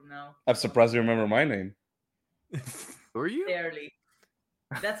No. I'm surprised you remember my name. Who are you? Barely.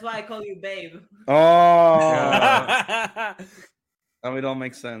 That's why I call you babe. Oh, now it all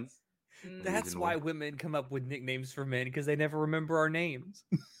makes sense. That's why women come up with nicknames for men, because they never remember our names.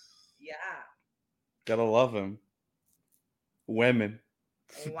 Yeah. Gotta love him. Women.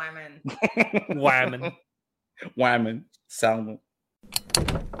 Women. Whammon. Whammon. Salmon.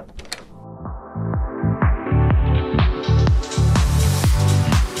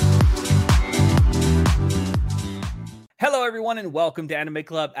 Hello, everyone, and welcome to Anime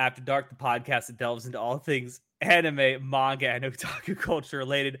Club After Dark, the podcast that delves into all things anime, manga, and otaku culture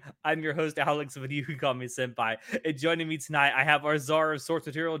related. I'm your host, Alex, but you can call me Senpai. And joining me tonight, I have our czar of source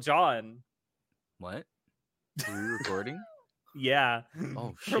material, John. What? Are we recording? Yeah.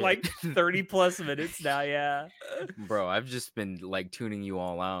 Oh, For shit. like 30 plus minutes now, yeah. Bro, I've just been like tuning you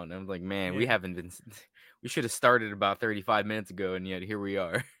all out. And I'm like, man, we Yeah. haven't been. We should have started about 35 minutes ago, and yet here we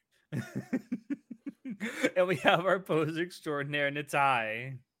are. And we have our poser extraordinaire,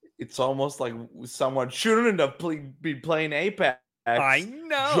 Natai. It's almost like someone shouldn't have been playing Apex. I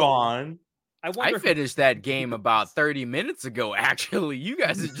know. John. I finished that game about 30 minutes ago, actually. You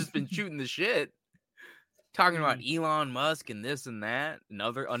guys have just been shooting the shit. Talking about Elon Musk and this and that and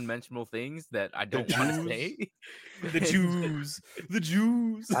other unmentionable things that I don't want to say. The Jews. The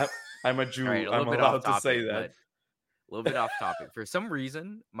Jews. I'm a Jew. Right, I'm allowed to say that. A little bit off topic. For some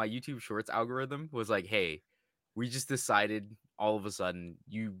reason, my YouTube Shorts algorithm was like, hey, we just decided all of a sudden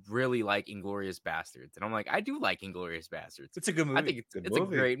you really like Inglourious Bastards. And I'm like, I do like Inglourious Bastards. It's a good movie. I think it's a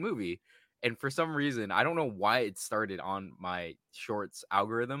great movie. And for some reason, I don't know why it started on my Shorts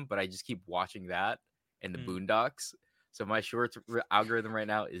algorithm, but I just keep watching that and the Boondocks. So my Shorts algorithm right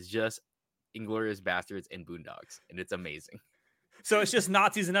now is just Inglourious Bastards and Boondocks. And it's amazing. So it's just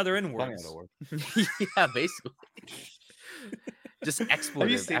Nazis and other N-words. Yeah, basically. Just expletive. Have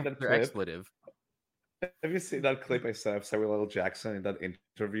you seen that clip? Expletive. Have you seen that clip I saw of Samuel L. Jackson in that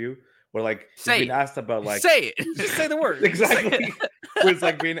interview where like Say he's being asked about like say it. Just say the word. Exactly. Where it's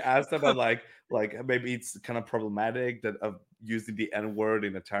like being asked about like maybe it's kind of problematic that of using the N-word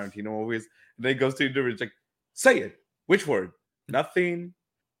in a Tarantino movies. And then he goes to the interview, it's like, say it. Which word? Nothing.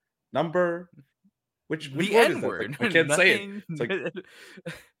 Number. Which the word N-word. Is that? Like, I can't say it. It's like,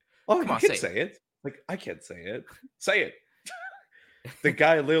 oh, Come you on, can say it. Like, I can't say it. Say it. The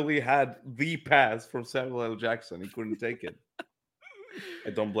guy literally had the pass from Samuel L. Jackson. He couldn't take it.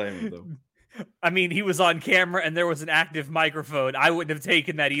 I don't blame him, though. I mean, he was on camera and there was an active microphone. I wouldn't have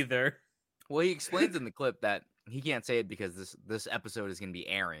taken that either. Well, he explains in the clip that he can't say it because this episode is going to be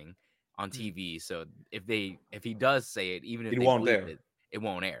airing on TV. So if he does say it, even if it they won't bleep air. It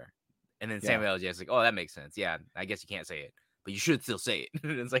won't air. And then Samuel L. Jackson's like, oh, that makes sense. Yeah, I guess you can't say it, but you should still say it.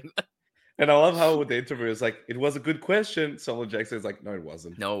 And it's like, and I love how with the interview is like, it was a good question. Samuel Jackson is like, no, it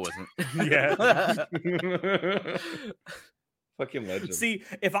wasn't. No, it wasn't. Yeah. Fucking legend. See,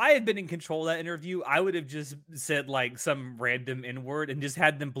 if I had been in control of that interview, I would have just said like some random N-word and just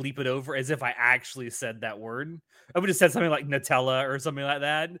had them bleep it over as if I actually said that word. I would have said something like Nutella or something like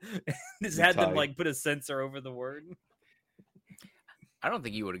that. Just had them like put a censor over the word. I don't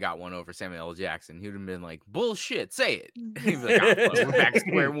think you would have got one over Samuel L. Jackson. He would have been like, bullshit, say it. He'd be like, oh, we're back to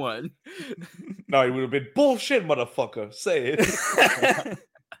square one. No, he would have been, bullshit, motherfucker, say it.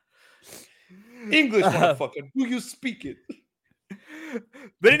 English, motherfucker, do you speak it?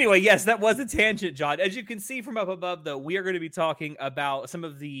 But anyway, yes, that was a tangent, John. As you can see from up above, though, we are going to be talking about some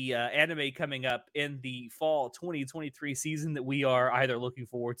of the anime coming up in the fall 2023 season that we are either looking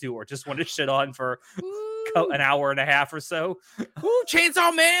forward to or just want to shit on for an hour and a half or so. Ooh,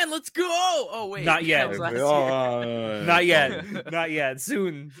 Chainsaw Man, let's go! Oh, wait. Not yet. Not yet. Not Not yet.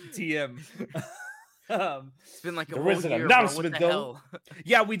 Soon, TM. It's been like a there whole is an year, announcement, bro. What the though. hell?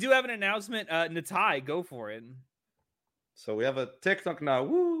 Yeah, we do have an announcement. Natai, go for it. So we have a TikTok now.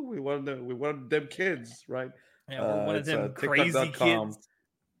 Woo! We want them kids, right? Yeah, we're one of them crazy TikTok.com. kids.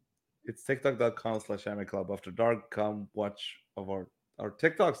 It's TikTok.com/Anime Club After Dark. Come watch of our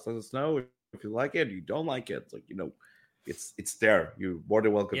TikToks. Let us know if you like it. You don't like it. Like, it's there. You're more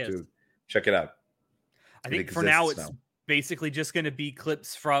than welcome to check it out. I think for now it's basically just going to be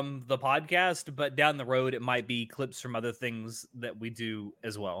clips from the podcast, but down the road it might be clips from other things that we do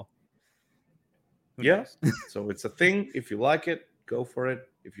as well. Yeah. So it's a thing. If you like it, go for it.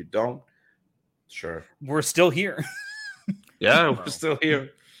 If you don't, sure. We're still here. Yeah, we're still here.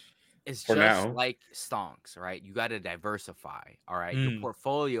 It's for just now. like stonks, right? You got to diversify, all right? Your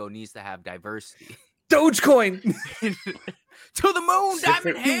portfolio needs to have diversity. Dogecoin! To the moon,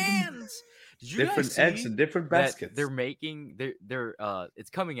 diamond hands! Did you different guys see eggs and different baskets. They're making, it's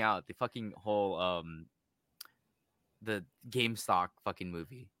coming out, the fucking whole, the GameStop fucking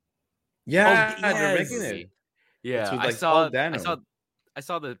movie. Yeah, Oh, they're yes. making it. Yeah, with, I like, saw. Paul I saw. Dano. I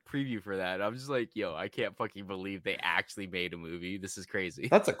saw the preview for that. I'm just like, yo, I can't fucking believe they actually made a movie. This is crazy.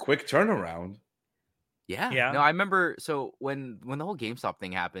 That's a quick turnaround. Yeah. Yeah. No, I remember. So when the whole GameStop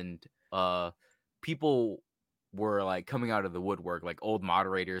thing happened, people were like coming out of the woodwork, like old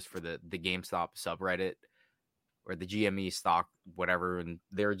moderators for the GameStop subreddit or the GME stock, whatever, and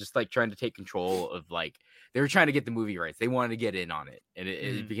they were just like trying to take control of like they were trying to get the movie rights. They wanted to get in on it, and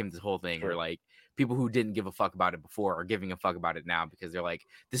it became this whole thing where Sure. like people who didn't give a fuck about it before are giving a fuck about it now because they're like,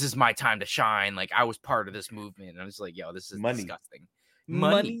 this is my time to shine. Like I was part of this movement, and I'm just like, yo, this is Money. disgusting.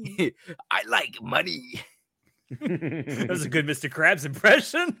 Money. I like money. That was a good Mr. Krabs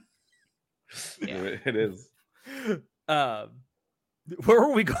impression. Yeah. It is. Where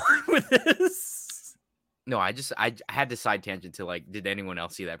were we going with this? No, I had to side tangent to like, did anyone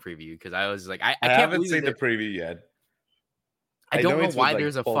else see that preview? Because I was like, I I can't haven't believe seen that the preview yet. I I don't know know it's with, why like,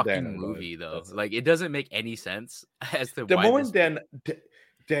 there's a Paul fucking Dano, but movie though. that's it. Like it doesn't make any sense as to The why moment this...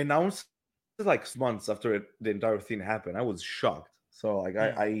 they announced it, like months after the entire thing happened, I was shocked. So like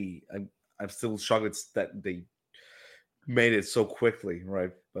I'm still shocked that they made it so quickly,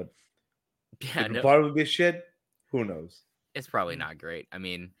 right? But Yeah, if no, part of this shit, who knows? it's probably not great. I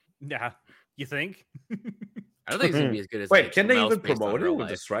mean, Yeah, you think? I don't think it's gonna be as good as Wait, like, can they something else even based on promote it real with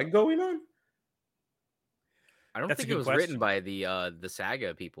the life. strike going on? I don't That's a think it good was question. written by the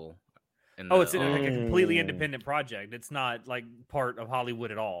Saga people. And Oh, it's like a completely Mm. independent project. It's not like part of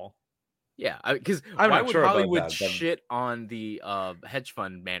Hollywood at all. yeah, because I'm why not would sure about Hollywood that, but- shit on the hedge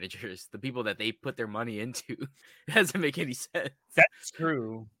fund managers, the people that they put their money into? It doesn't make any sense. That's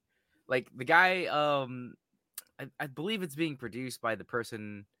true. Like the guy, I believe it's being produced by the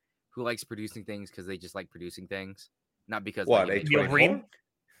person who likes producing things because they just like producing things, not because What, like, it makes Neil money. Breen?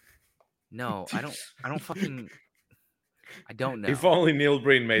 No, I don't fucking. I don't know. If only Neil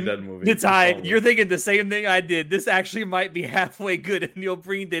Breen made that movie. If Nitai, only. you're thinking the same thing I did. This actually might be halfway good if Neil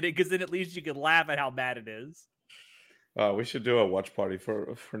Breen did it, because then at least you could laugh at how bad it is. We should do a watch party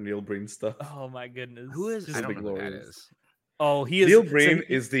for Neil Breen stuff. Oh my goodness. Who is? Just- I don't know who that glorious. is. Oh, he is. Neil so Breen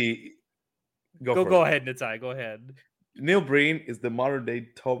he- is the Go ahead, Nitai. Go ahead. Neil Breen is the modern day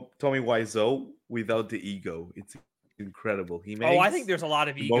Tommy Wiseau without the ego. It's incredible. He makes. Oh, I think there's a lot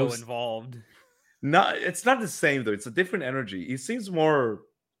of the ego most- involved. No, it's not the same though. It's a different energy. He seems more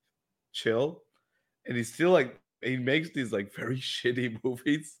chill, and he's still like he makes these like very shitty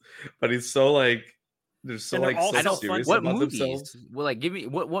movies, but he's so like they're so And they're like all so so serious What about movies? themselves. Well, like give me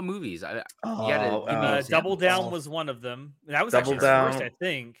what movies? You Oh, gotta give me uh, examples. Double Down Oh. was one of them. That was Double actually his first, Down. I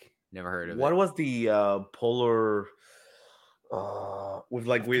think. Never heard of What it. was the polar with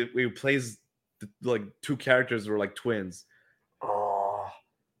like we plays like two characters who were like twins. Oh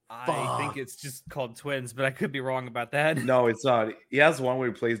I think Fuck. it's just called Twins, but I could be wrong about that. no, it's not. He has one where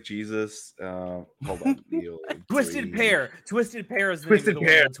he plays Jesus. Hold on, Neil Twisted Breen. Pair. Twisted Pair is the Twisted name of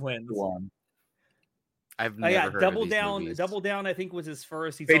the Pair. one with the twins. One. I've Oh never yeah, heard Double of these Down. movies. Double Down, I think was his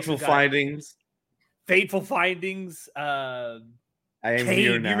first. He's Fateful also got Findings. Fateful Findings. I am Cade.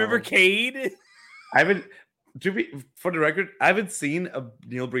 here Do now. you remember Cade? I haven't. To be for the record, I haven't seen a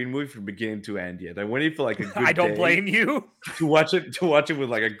Neil Breen movie from beginning to end yet. I'm waiting for like a good I don't day blame you. to watch it with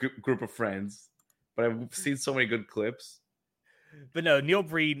like a group of friends. But I've seen so many good clips. But no, Neil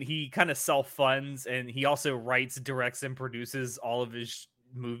Breen, he kind of self-funds, and he also writes, directs, and produces all of his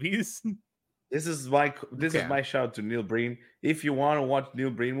movies. This is my Okay. shout out to Neil Breen. If you want to watch Neil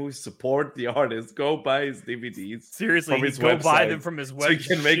Breen movies, support the artist. Go buy his DVDs. Seriously, From his go buy website, them from his so web. he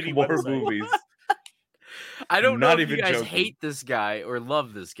can make shitty more website. movies. I don't know Not if you even guys joking. hate this guy or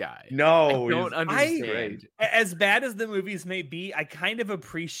love this guy. No, I don't he's understand. great. As bad as the movies may be, I kind of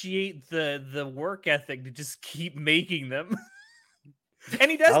appreciate the work ethic to just keep making them.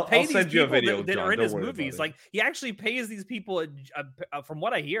 And he does I'll pay these send you a people video, that John, are in don't his worry about movies. it. Like he actually pays these people, from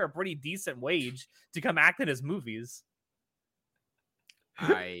what I hear, a pretty decent wage to come act in his movies.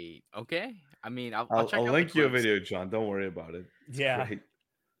 Okay. I mean, I'll I'll check out the link you a clips. video, John. Don't worry about it. It's Yeah. great.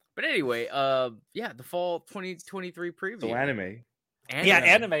 But anyway, yeah, the fall 2023 preview. So anime. Yeah,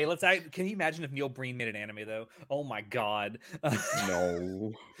 anime. Can you imagine if Neil Breen made an anime though? Oh my god.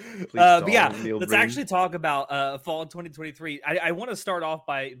 No. Please But yeah, don't, Neil let's Breen. actually talk about fall 2023. I want to start off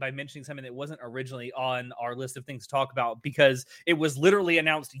by mentioning something that wasn't originally on our list of things to talk about, because it was literally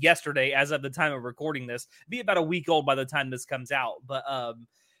announced yesterday as of the time of recording this. Be about a week old by the time this comes out, but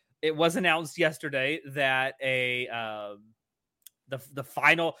it was announced yesterday that the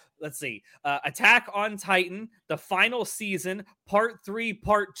final, let's see, Attack on Titan, the final season, part 3,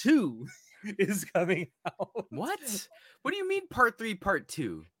 part 2 is coming out. What? What do you mean part 3, part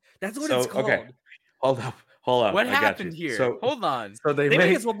 2? That's what So, it's called. okay. hold on. What I got happened you. here? So Hold on. So they They may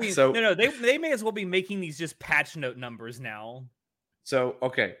make as well be so no, they may as well be making these just patch note numbers now. so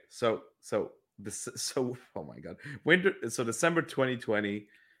okay. So this so oh my god. December 2020,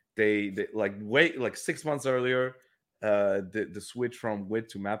 they like 6 months earlier, the switch from WIT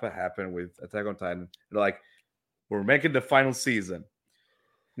to Mappa happened with Attack on Titan. They're like, we're making the final season.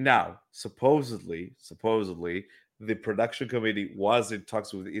 Now, supposedly, the production committee was in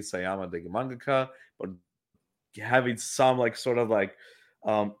talks with Isayama, the mangaka, but having some like sort of like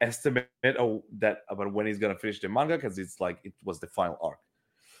estimate of that about when he's gonna finish the manga because it's like it was the final arc.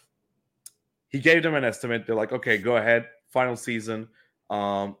 He gave them an estimate. They're like, okay, go ahead, final season.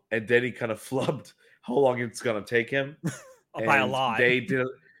 And then he kind of flubbed how long it's gonna take him. By a And lot.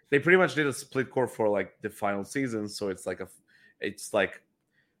 they pretty much did a split core for like the final season. So it's like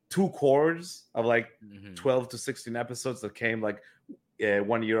 2 cores of like 12 to 16 episodes that came like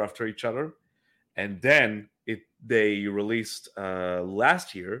 1 year after each other. And then they released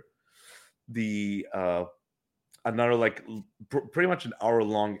last year the another like pretty much an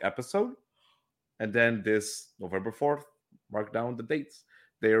hour-long episode. And then this November 4th, mark down the dates,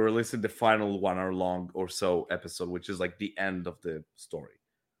 they are releasing the final 1 hour long or so episode, which is like the end of the story.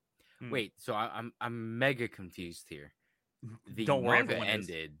 Wait, so I'm mega confused here. The Don't worry, manga everyone is.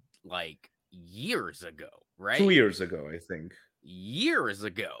 ended like years ago, right? 2 years ago, I think. Years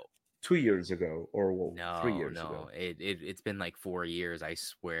ago. 2 years ago, or well, No, 3 years ago. It's been like 4 years, I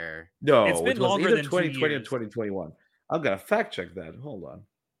swear. No, It's been it was longer either than 2 2020 or years. 2021. I'm gonna fact check that. Hold on.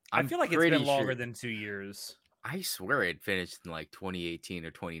 I feel like it's pretty been longer sure- than 2 years. I swear it finished in like 2018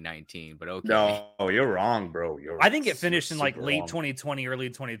 or 2019, but okay. No, you're wrong, bro. I think it finished in like super late wrong. 2020, early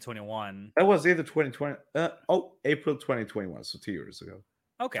 2021. That was either 2020. April 2021, so 2 years ago.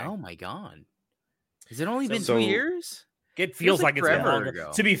 Okay. Oh my god. Has it only So- been so- 2 years? It feels like it's been forever longer.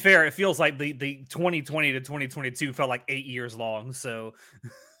 ago. To be fair, it feels like the 2020 to 2022 felt like 8 years long. So,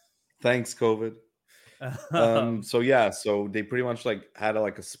 Thanks, COVID. So they pretty much like had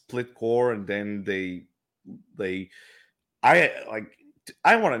like a split core, and then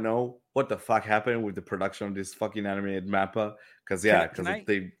I want to know what the fuck happened with the production of this fucking animated Mappa, because Can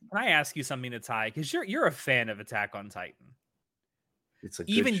they I ask you something, Natai? Because you're a fan of Attack on Titan. it's a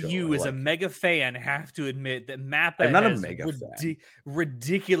good Even show. you, I as a like it. mega fan, have to admit that Mappa I'm not a has mega fan.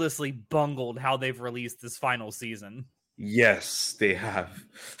 ridiculously bungled how they've released this final season. Yes, they have.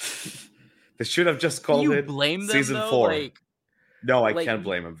 They should have just called You it blame them season though? 4. Like No, I like, can't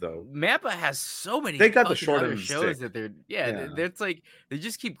blame him though. Mappa has so many They got the fucking short other end of the shows stick. that they're Yeah. it's like they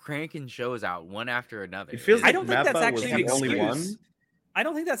just keep cranking shows out one after another. It feels I like don't think that's Mappa was actually an the only one. excuse. I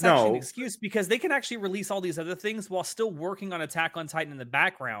don't think that's actually an No. excuse because they can actually release all these other things while still working on Attack on Titan in the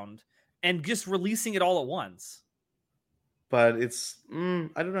background and just releasing it all at once. But it's I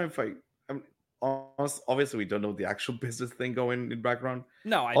don't know if I'm honest, obviously we don't know the actual business thing going in background.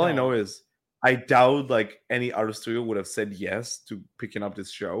 No, All I know is I doubt like any other studio would have said yes to picking up this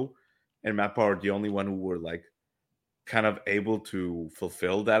show, and Mappa are the only one who were like kind of able to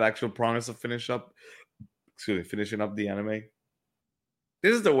fulfill that actual promise of finishing up the anime.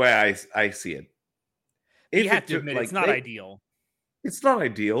 This is the way I see it. you If have it to took, admit like, it's not they- ideal. It's not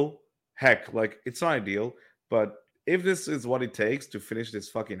ideal. Heck, like it's not ideal. But if this is what it takes to finish this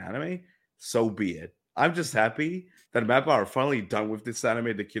fucking anime, so be it. I'm just happy that Mappa are finally done with this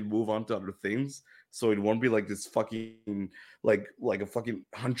anime. They can move on to other things, so it won't be like this fucking like a fucking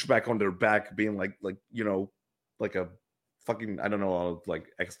hunchback on their back, being like like a fucking I don't know how like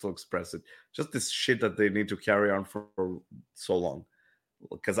to express it. Just this shit that they need to carry on for so long.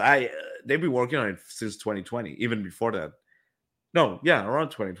 Because they've been working on it since 2020, even before that. No, yeah, around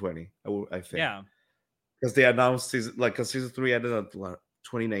 2020, I think. Yeah. Because they announced season 3 ended at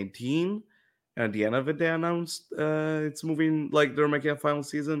 2019, and at the end of it, they announced it's moving like they're making a final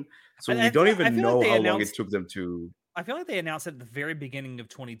season. So And we I don't feel even like know they how long it announced- took them to. I feel like they announced at the very beginning of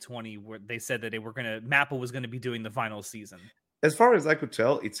 2020 where they said that Mappa was gonna be doing the final season. As far as I could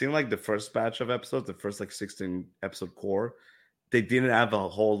tell, it seemed like the first batch of episodes, the first like 16 episode core, they didn't have a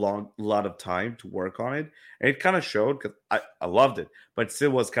whole lot of time to work on it, and it kind of showed because I loved it, but it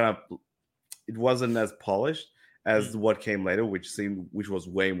still was it wasn't as polished as what came later, which was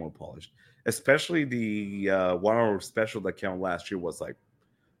way more polished. Especially the 1 hour special that came out last year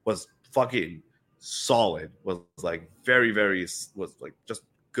was fucking solid. Was like very was like just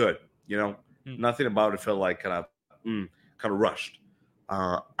good. Nothing about it felt like kind of rushed.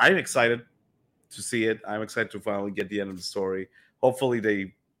 I'm excited to see it. I'm excited to finally get the end of the story. Hopefully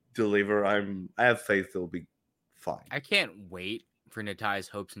they deliver. I have faith it'll be fine. I can't wait for Natai's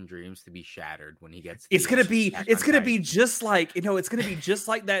hopes and dreams to be shattered when he gets. It's gonna be Attack it's on gonna Titan. be just like it's gonna be just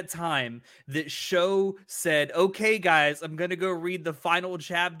like that time that Sho said, "Okay, guys, I'm gonna go read the final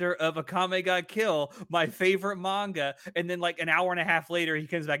chapter of Akame ga Kill, my favorite manga," and then like an hour and a half later, he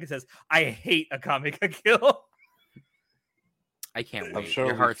comes back and says, "I hate Akame ga Kill." I can't wait. I'm sure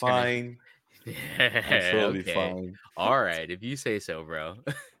Your it'll be heart's gonna. fine. I'm sure it'll be Okay. fine. All right, if you say so, bro.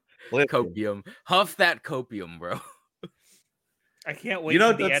 Listen, Copium, huff that copium, bro. I can't wait You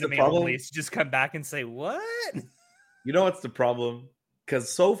know for the that's the anime problem? only to just come back and say, "What?" You know what's the problem? Because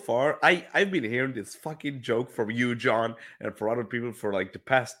so far, I've been hearing this fucking joke from you, John, and for other people for like the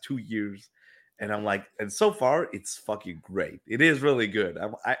past 2 years, and I'm like, and so far it's fucking great. It is really good.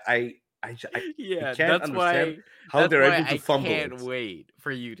 I Yeah, can't that's understand why. how That's they're why able to I fumble can't it. wait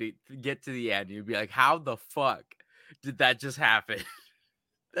for you to get to the end. You'd be like, "How the fuck did that just happen?"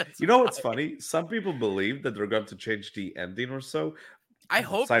 That's You know what's why. funny? Some people believe that they're going to change the ending or so. I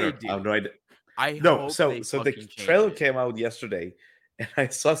hope they Cider, I have do. no idea. I No, hope so they so the fucking change trailer it. came out yesterday, and I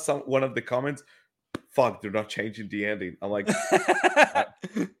saw one of the comments. Fuck, they're not changing the ending. I'm like,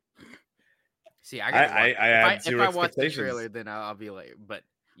 See, I gotta watch. I If had if zero I watch the expectations. trailer, then I'll be like, but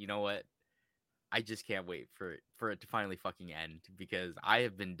you know what? I just can't wait for it to finally fucking end because I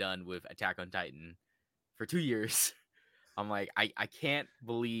have been done with Attack on Titan for 2 years. I'm like, I can't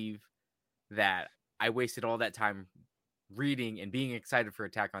believe that I wasted all that time reading and being excited for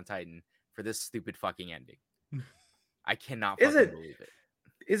Attack on Titan for this stupid fucking ending. I cannot Is fucking it believe it.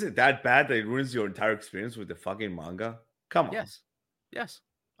 is it that bad that it ruins your entire experience with the fucking manga? Come on. Yes.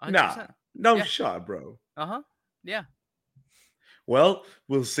 100%. Nah, no Yeah. shot, bro. Uh-huh. Yeah. Well,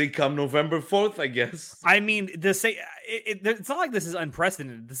 we'll see come November 4th, I guess. I mean, the same. It's not like this is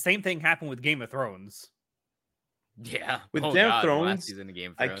unprecedented. The same thing happened with Game of Thrones. Yeah. With Oh Game of god, the last Thrones, season of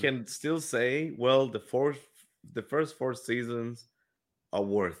Game of I Thrones. can still say, well, the first 4 seasons are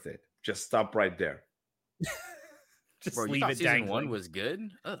worth it. Just stop right there. Just Bro, you leave thought it season dangling. 1 was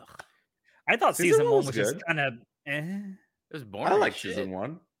good? Ugh. I thought Season season one one was was just good. kind of. It was boring. I as like shit. season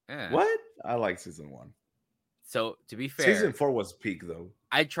 1. Yeah. What? I like season 1. So to be fair, Season 4 was peak though.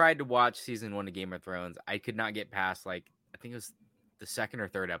 I tried to watch season 1 of Game of Thrones. I could not get past I think it was the second or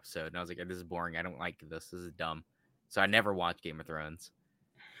third episode, and I was like, "This is boring. I don't like this. This is dumb." So I never watched Game of Thrones.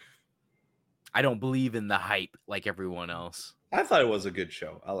 I don't believe in the hype like everyone else. I thought it was a good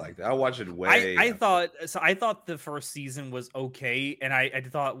show. I liked it. I watched it way. I after. thought the first season was okay, and I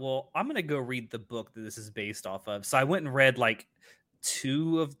thought, well, I'm gonna go read the book that this is based off of. So I went and read like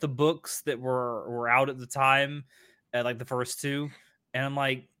 2 of the books that were out at the time, like the first 2, and I'm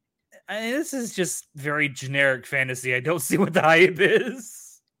like, this is just very generic fantasy. I don't see what the hype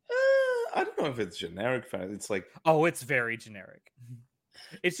is. I don't know if it's generic fan. It's like, Oh, it's very generic.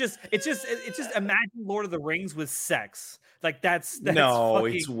 It's just imagine Lord of the Rings with sex. Like that's no,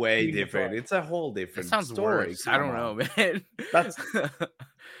 it's fucking way Game of different. Thrones. It's a whole That different sounds story. worse. I Come don't know, on. man. That's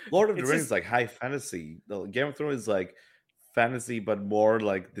Lord of the It's Rings just- is like high fantasy. The Game of Thrones is like fantasy, but more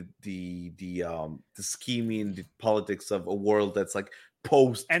like the scheming, the politics of a world that's like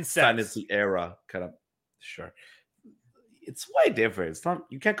post And sex. fantasy era kind of. Sure, it's way different. It's not.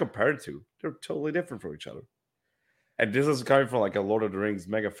 You can't compare the two. They're totally different from each other. And this is coming from like a Lord of the Rings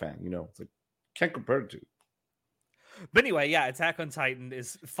mega fan. You know, it's like can't compare the two. But anyway, yeah, Attack on Titan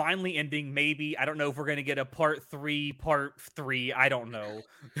is finally ending. Maybe I don't know if we're gonna get a part 3. I don't know.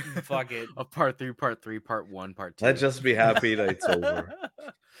 Fuck it. A part 3, part 3, part 1, part 2. Let's just be happy that it's over.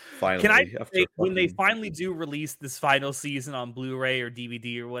 Finally, Can I after say, when they fucking- finally do release this final season on Blu-ray or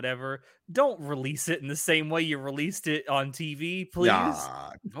DVD or whatever, don't release it in the same way you released it on TV, please.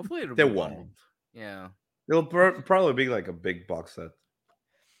 Nah, Hopefully it'll they be won't. bundled. Yeah. It'll probably be like a big box set.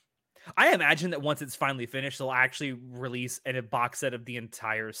 I imagine that once it's finally finished, they'll actually release a box set of the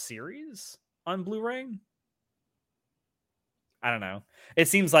entire series on Blu-ray. I don't know. It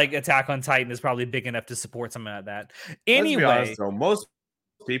seems like Attack on Titan is probably big enough to support something like that. Let's be Anyway, honest, though, most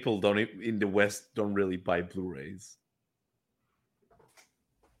people in the West don't really buy Blu-rays.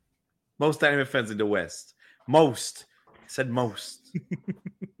 Most anime fans in the West. Most. I said most.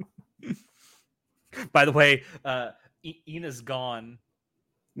 by the way, Ina's gone.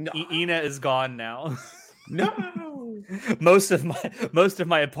 No. Ina is gone now. No. most of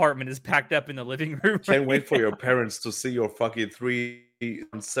my apartment is packed up in the living room. Can't wait for your parents to see your fucking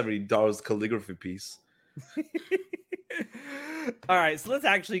 $370 calligraphy piece. All right, so let's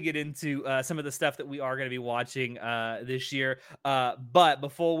actually get into some of the stuff that we are going to be watching this year. But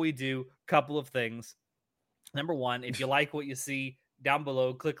before we do, a couple of things. Number one, if you like what you see, down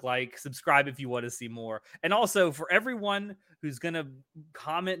below, click like, subscribe if you want to see more. And also for everyone who's going to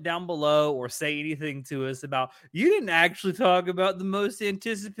comment down below or say anything to us about, you didn't actually talk about the most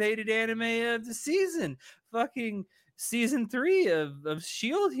anticipated anime of the season, fucking season 3 of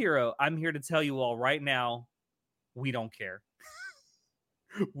Shield Hero. I'm here to tell you all right now, we don't care.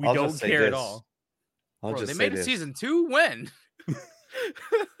 We I'll don't just say care at this. all. I'll Bro, just they say made a this. season 2 when?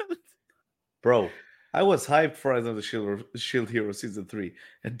 Bro, I was hyped for Rise of the Shield Hero season 3,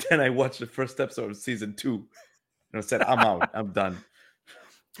 and then I watched the first episode of season 2, and I said, "I'm out. I'm done."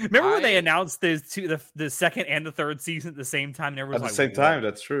 Remember when they announced those two, the second and the third season at the same time? And At everyone's the like, same "Whoa." time,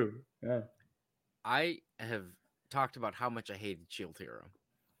 that's true. Yeah. I have talked about how much I hated Shield Hero.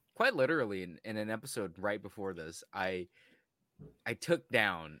 Quite literally in an episode right before this, I took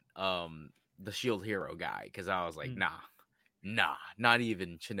down the Shield Hero guy because I was like, nah, not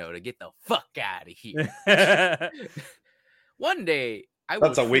even Shinoda. Get the fuck out of here. One day I will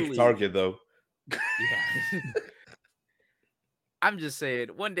That's a weak truly- target, though. Yeah. I'm just saying,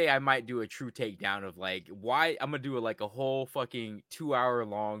 one day I might do a true takedown of like why I'm gonna do a whole fucking 2-hour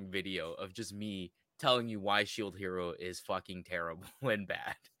long video of just me telling you why Shield Hero is fucking terrible and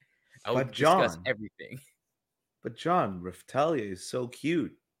bad. I will But discuss John- everything. But John, Raftalia is so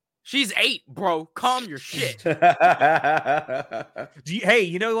cute. She's 8, bro. Calm your shit. Hey,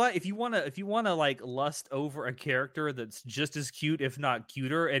 you know what? If you wanna like lust over a character that's just as cute, if not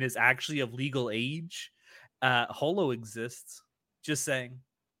cuter, and is actually of legal age, Holo exists. Just saying.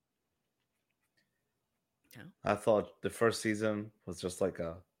 I thought the first season was just like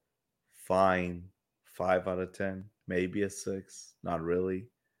a fine 5 out of 10, maybe a 6. Not really.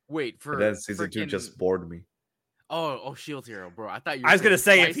 Wait, for And then season 2 just bored me. Oh, Shield Hero, bro. I thought you were I was gonna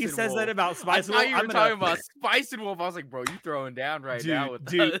saying say, if he Spice and says that Wolf. about I Spice thought Wolf, you were I'm talking gonna about Spice and Wolf. I was like, bro, you throwing down right now with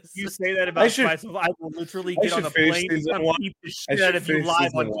dude, us. you say that about should- Spice Wolf, I will literally I get on should a finish plane season and one. beat the I shit out should of you finish live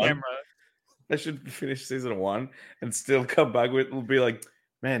season on 1. camera. I should finish season 1 and still come back with will be like,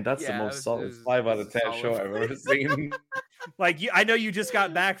 man, that's the Yeah, most it solid was 5 out of 10 solid. show I've ever seen. Like, I know you just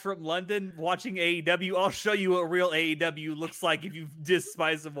got back from London watching AEW. I'll show you what real AEW looks like if you diss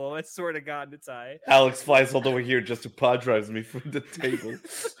Spice Wolf. I swear to God, it's I. Alex flies all the way here just to pod drives me from the table.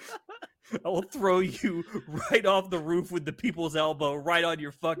 I will throw you right off the roof with the people's elbow right on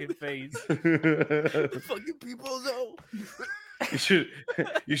your fucking face. Fucking people though. You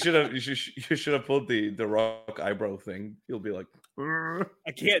should have pulled the rock eyebrow thing. You'll be like, "Urgh."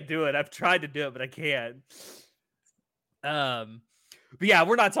 I can't do it. I've tried to do it, but I can't. But yeah,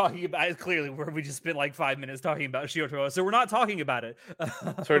 we're not talking about it. Clearly, we just spent like 5 minutes talking about Shield Hero, so we're not talking about it.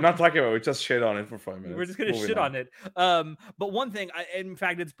 So we're not talking about it. We just shit on it for 5 minutes. We're just gonna Moving shit on. on it. But one thing, in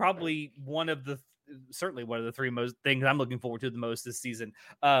fact, it's probably certainly one of the 3 most things I'm looking forward to the most this season.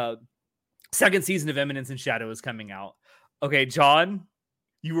 Second season of Eminence and Shadow is coming out. Okay, John,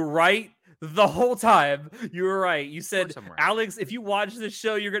 you were right the whole time. You were right. You said, I'm right. Alex, if you watch this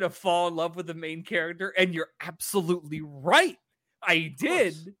show, you're gonna fall in love with the main character, and you're absolutely right. I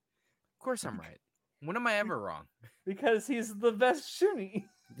did, Of course I'm right. When am I ever wrong? because he's the best Shuni.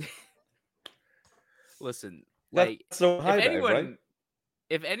 Listen, Let's like so high if dive, anyone right?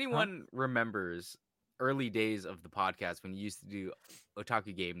 if anyone remembers early days of the podcast when you used to do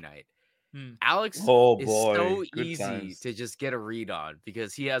Otaku Game Night, Alex Oh is boy, so good easy times. to just get a read on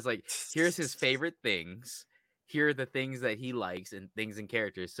because he has like, here's his favorite things, here are the things that he likes and things and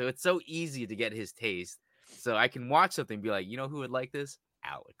characters. So it's so easy to get his taste. So I can watch something and be like, you know who would like this?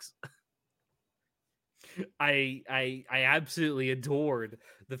 Alex. I absolutely adored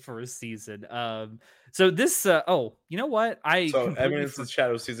the first season. So this you know what? So Eminence and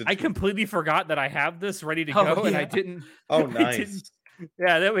Shadow season 2. I completely forgot that I have this ready to Oh, go, and I yeah. didn't. Oh, I nice. didn't-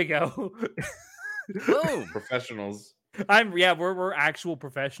 Yeah, there we go. Boom. Professionals. We're actual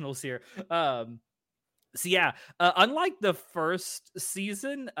professionals here. So yeah, unlike the first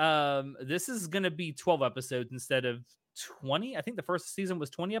season, this is gonna be 12 episodes instead of 20. I think the first season was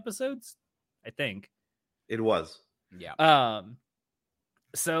 20 episodes. I think. It was. Yeah.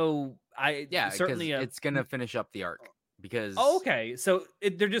 So Yeah, certainly because it's gonna finish up the arc because Oh, okay. So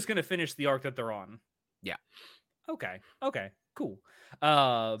they're just gonna finish the arc that they're on. Yeah. Okay. Cool.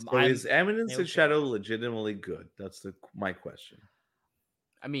 So is Eminence okay. and Shadow legitimately good? That's my question.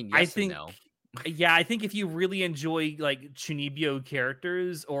 I mean, I yes think and no. Yeah, I think if you really enjoy like Chunibyo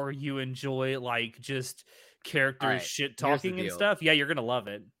characters, or you enjoy like just characters Alright, shit here's the talking and deal. stuff, yeah, you're gonna love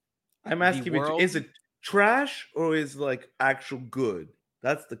it. I'm asking you, world- is it trash or is it like actual good?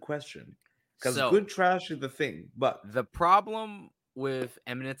 That's the question. Because So- good trash is the thing, but The problem with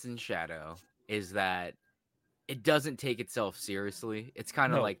Eminence and Shadow is that it doesn't take itself seriously. It's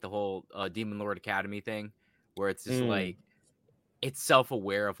kind of No. like the whole Demon Lord Academy thing, where it's just Mm. like it's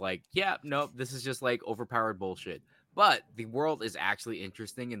self-aware of like, yeah, nope, this is just like overpowered bullshit. But the world is actually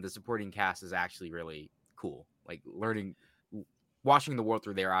interesting, and the supporting cast is actually really cool. Like watching the world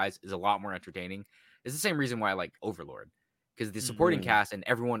through their eyes is a lot more entertaining. It's the same reason why I like Overlord, because the supporting cast and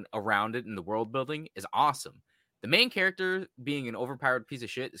everyone around it in the world building is awesome. The main character being an overpowered piece of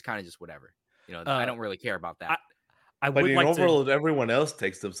shit is kind of just whatever. You know, I don't really care about that. But in Overlord, everyone else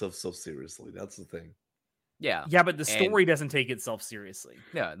takes themselves so seriously. That's the thing. Yeah. Yeah, but the story doesn't take itself seriously.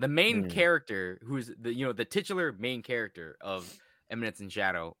 Yeah, the main character, who's the titular main character of Eminence and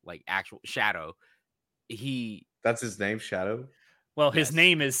Shadow, like actual Shadow, that's his name, Shadow? Well, his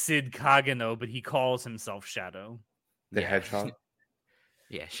name is Sid Kagano, but he calls himself Shadow. The Hedgehog?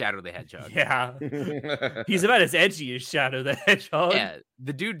 Yeah, Shadow the Hedgehog. Yeah. He's about as edgy as Shadow the Hedgehog. Yeah,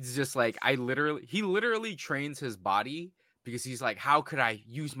 the dude's just like, he literally trains his body because he's like, how could I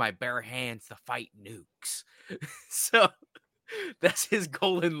use my bare hands to fight nukes? So that's his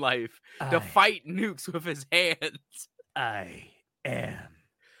goal in life, to fight nukes with his hands. I am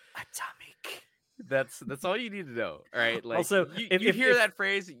atomic. That's all you need to know. All right. Like, also, if you hear that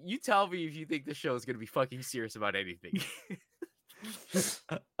phrase, you tell me if you think the show is going to be fucking serious about anything.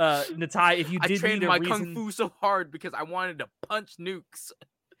 Natai, if you did I trained need my a reason... kung fu so hard because I wanted to punch nukes.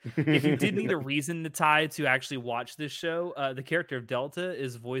 If you did need a reason, Natai, to actually watch this show, the character of Delta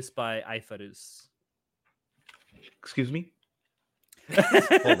is voiced by Aifarus. Excuse me?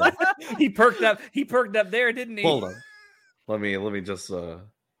 Hold on. He perked up there, didn't he? Hold on. Let me just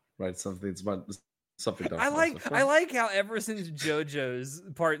write something. It's something. I like how ever since JoJo's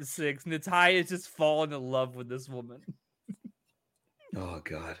Part 6, Natai has just fallen in love with this woman. Oh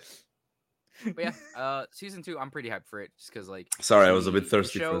God. But yeah, season 2, I'm pretty hyped for it, just because like. Sorry, I was a bit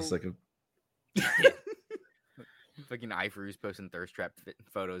thirsty for a second. Fucking Iferu's posting thirst trap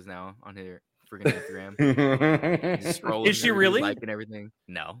photos now on her freaking Instagram. Is she really? Liking everything?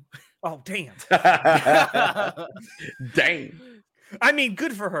 No. Oh damn. Dang. I mean,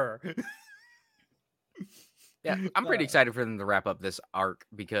 good for her. Yeah, I'm pretty excited for them to wrap up this arc,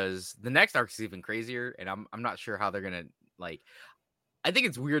 because the next arc is even crazier, and I'm not sure how they're gonna like. I think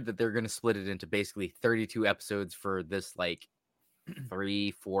it's weird that they're gonna split it into basically 32 episodes for this like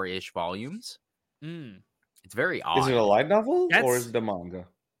 3-4-ish volumes. It's very odd. Is it a light novel or is it a manga?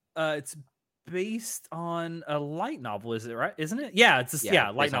 It's based on a light novel, is it right? Isn't it? Yeah, it's just,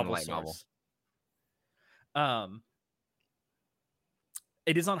 light novel.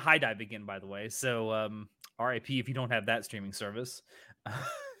 It is on High Dive again, by the way. So RIP if you don't have that streaming service.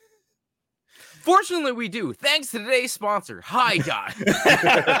 Fortunately, we do. Thanks to today's sponsor, High Dive.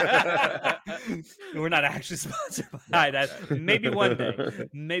 We're not actually sponsored by High Dive. Maybe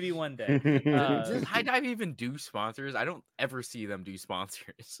one day. Does High Dive even do sponsors? I don't ever see them do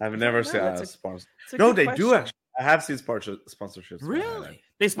sponsors. I've never seen a sponsor. No, they do actually. I have seen sponsorships. Really?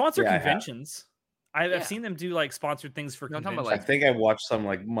 They sponsor conventions. I've seen them do like sponsored things for conventions. I think I watched some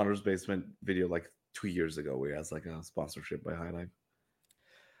like Mother's Basement video like 2 years ago where he has like a sponsorship by High Dive.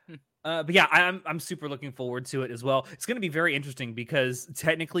 But yeah, I'm super looking forward to it as well. It's going to be very interesting because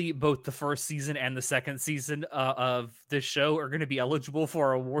technically both the first season and the second season of this show are going to be eligible for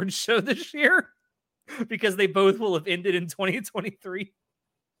our awards show this year because they both will have ended in 2023.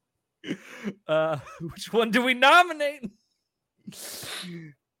 Which one do we nominate?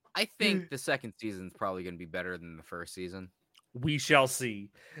 I think the second season is probably going to be better than the first season. We shall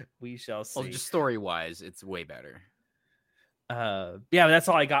see. Well, just story-wise, it's way better. Yeah, that's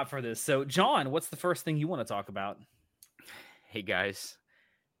all I got for this. So, John, what's the first thing you want to talk about? Hey guys,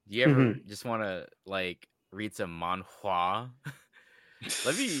 do you ever just want to like read some manhwa?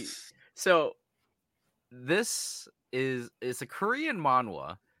 So, this it's a Korean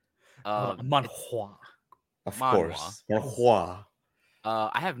manhwa. Manhwa, of course, manhwa.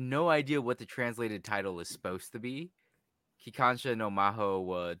 I have no idea what the translated title is supposed to be. Kikansha no Maho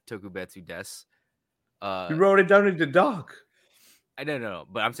wa Tokubetsu desu. You wrote it down in the doc. I don't know,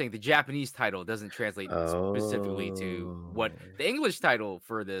 but I'm saying the Japanese title doesn't translate specifically to what the English title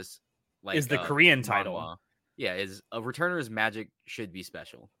for this like is the Korean title. Manhwa, is A Returner's Magic Should Be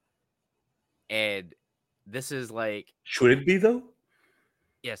Special. And this is like, should it be though?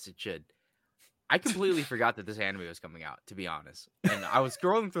 Yes, it should. I completely forgot that this anime was coming out, to be honest. And I was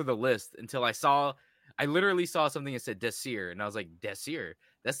scrolling through the list until I literally saw something that said Desir, and I was like, Desir?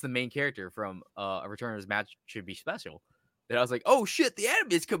 That's the main character from A Returner's Magic Should Be Special. And I was like, oh shit, the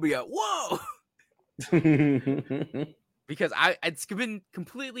anime is coming out. Whoa! Because it's been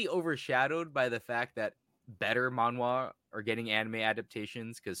completely overshadowed by the fact that better manhwa are getting anime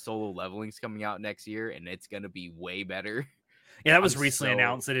adaptations, because Solo Leveling's coming out next year, and it's going to be way better. Yeah, that was recently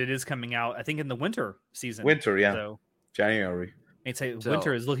announced that it is coming out, I think, in the winter season. So, January. I'd say So-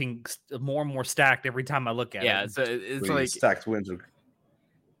 winter is looking more and more stacked every time I look at Yeah, it. so it's Really like stacked winter.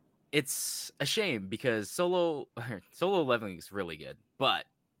 it's a shame because solo leveling is really good, but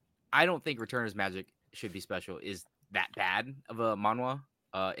I don't think Returner's Magic should be special is that bad of a manhwa.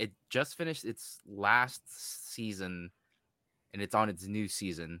 It just finished its last season and it's on its new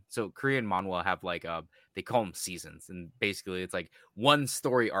season. So Korean manhwa have like they call them seasons, and basically it's like one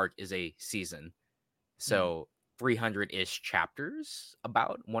story arc is a season. So 300-ish chapters,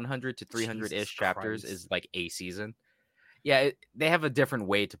 about 100 to 300-ish Jesus chapters Christ. is like a season. Yeah, they have a different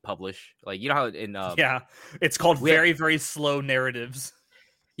way to publish. Like, you know how in Yeah, it's called we have- very, very slow narratives.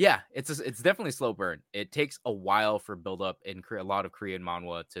 yeah, it's definitely a slow burn. It takes a while for build up in a lot of Korean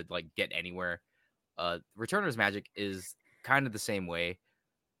manhwa to like get anywhere. Returner's Magic is kind of the same way.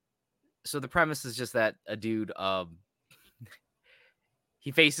 So the premise is just that a dude he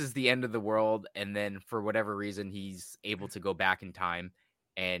faces the end of the world, and then for whatever reason he's able to go back in time,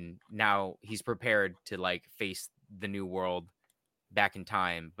 and now he's prepared to like face the new world back in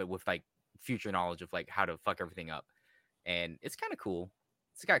time, but with like future knowledge of like how to fuck everything up. And it's kind of cool.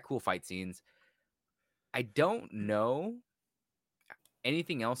 It's got cool fight scenes. I don't know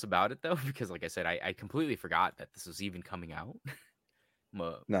anything else about it though, because like I said, I completely forgot that this was even coming out.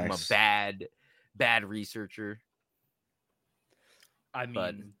 I'm Nice. a bad researcher. I mean,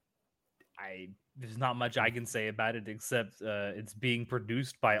 But- there's not much I can say about it except it's being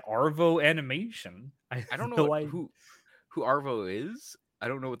produced by Arvo Animation. I don't know no what- idea. who Arvo is. I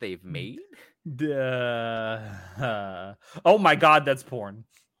don't know what they've made. Oh my god, that's porn.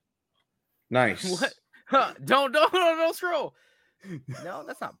 Nice. What? Huh, don't scroll. No,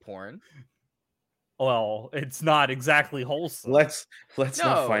 that's not porn. Well, it's not exactly wholesome. Let's not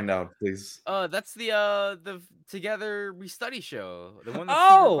No. find out, please. That's the Together We Study show, the one that's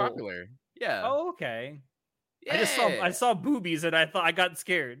Oh! super popular. Yeah. Oh, okay. yeah. I saw boobies and I thought I got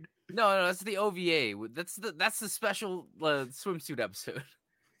scared. No, that's the OVA. That's the special swimsuit episode.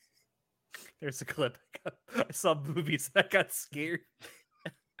 There's a clip. I saw boobies and I got scared.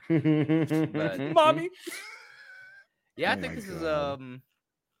 Mommy. Yeah, I Oh think my this is God.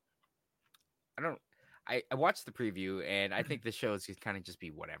 I watched the preview and I think the show is kind of just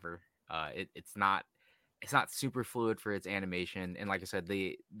be whatever. It's not super fluid for its animation, and like I said,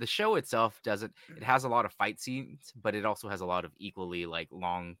 the show itself it has a lot of fight scenes, but it also has a lot of equally like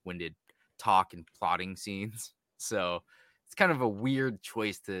long-winded talk and plotting scenes. So it's kind of a weird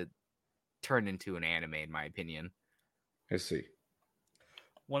choice to turn into an anime, in my opinion. I see.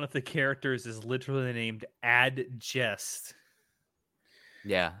 One of the characters is literally named Adjust.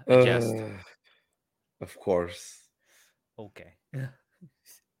 Yeah, adjust. Of course. Okay.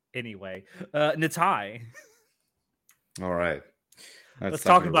 Anyway, Natai, All right. let's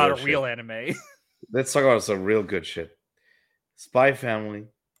time talk for about a shit. real anime. Let's talk about some real good shit. Spy Family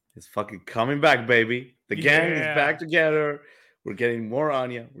is fucking coming back, baby. The gang is Yeah. back together. We're getting more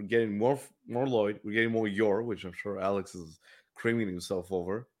Anya. We're getting more Lloyd. We're getting more Yor, which I'm sure Alex is creaming himself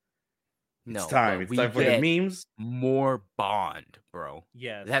over. No, It's time. but It's we time for get the memes. more Bond, bro.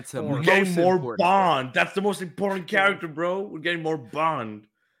 Yes, That's the We're most getting more important thing. Bond. That's the most important character, bro. We're getting more Bond.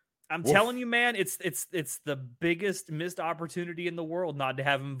 I'm Woof. telling you, man, it's the biggest missed opportunity in the world not to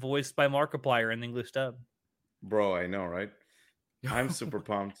have him voiced by Markiplier in the English dub. Bro, I know, right? I'm super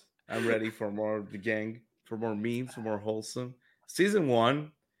pumped. I'm ready for more of the gang, for more memes, for more wholesome. Season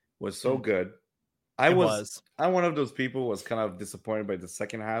 1 was so good. I'm one of those people who was kind of disappointed by the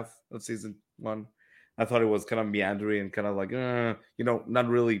second half of season 1. I thought it was kind of meandering and kind of like, not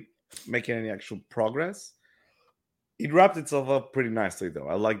really making any actual progress. It wrapped itself up pretty nicely, though.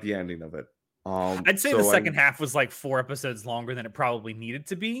 I like the ending of it. I'd say the second half was like 4 episodes longer than it probably needed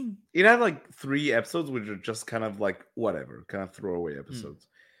to be. It had like 3 episodes, which are just kind of like whatever, kind of throwaway episodes.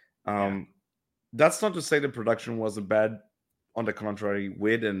 That's not to say the production wasn't bad. On the contrary,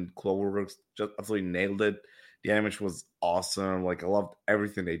 Wid and Cloverworks just absolutely nailed it. The animation was awesome. Like, I loved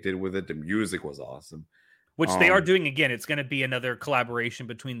everything they did with it. The music was awesome. Which they are doing again. It's going to be another collaboration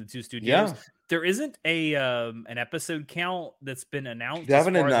between the two studios. Yeah. There isn't an episode count that's been announced. They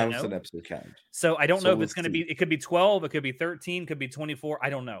haven't as far as I announced an know. episode count. So I don't So know if we'll it's going to see. be. It could be 12. It could be 13. Could be 24. I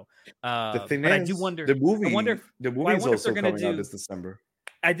don't know. The thing but is, I do wonder. the movie. I wonder if, the movie well, I is wonder if also they're gonna coming out do- this December.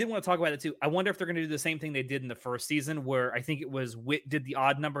 I did want to talk about it too. I wonder if they're going to do the same thing they did in the first season, where I think it was Wit did the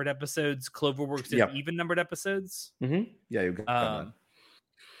odd numbered episodes, Cloverworks did Yep. the even numbered episodes. Mm-hmm. Yeah, you got that.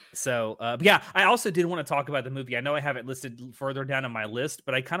 But yeah, I also did want to talk about the movie. I know I have it listed further down on my list,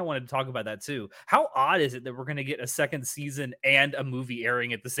 but I kind of wanted to talk about that too. How odd is it that we're going to get a second season and a movie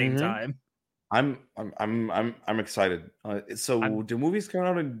airing at the same Mhm. time? I'm excited. The movie's coming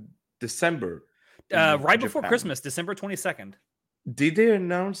out in December. Right before Japan. Christmas, December 22nd. Did they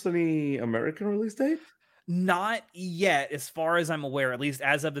announce any American release date? Not yet, as far as I'm aware, at least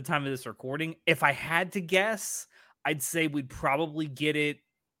as of the time of this recording. If I had to guess, I'd say we'd probably get it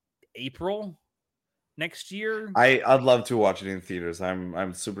April next year. I'd love to watch it in theaters.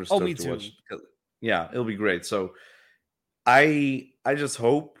 I'm super stoked me to too. watch. Yeah, it'll be great. So I just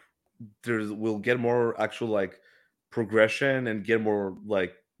hope we'll get more actual like progression and get more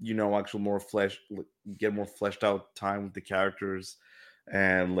like actual more get more fleshed out time with the characters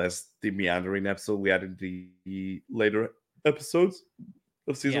and less the meandering episode we had in the later episodes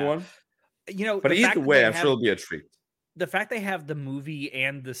of season Yeah. one. But But either way, I'm sure it'll be a treat. The fact they have the movie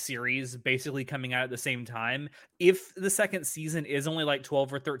and the series basically coming out at the same time, if the second season is only like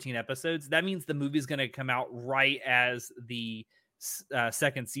 12 or 13 episodes, that means the movie is going to come out right as the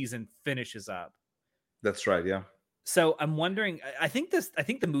second season finishes up. That's right, yeah. So I'm wondering, I think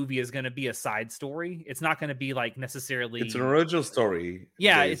the movie is going to be a side story. It's not going to be like necessarily. It's an original story.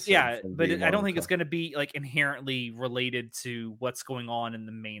 Yeah, but I don't think it's going to be like inherently related to what's going on in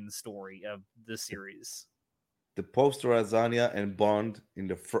the main story of the series. The poster has Anya and Bond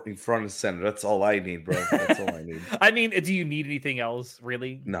in front and center. That's all I need, bro. That's all I need. I mean, do you need anything else,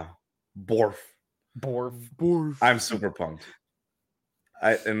 really? No. Borf. I'm super pumped.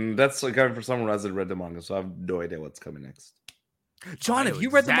 And that's like coming for someone who hasn't read the manga, so I have no idea what's coming next. John, have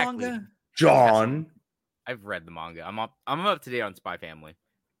you read the manga? John, I've read the manga. I'm up to date on Spy Family.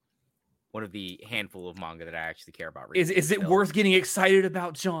 One of the handful of manga that I actually care about reading. Is it worth getting excited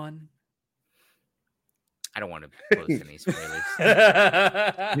about, John? I don't want to post any spoilers.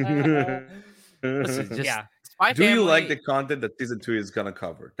 Listen, just Spy Do Family, you like the content that season 2 is gonna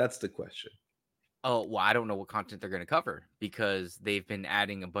cover? That's the question. Oh, well, I don't know what content they're going to cover because they've been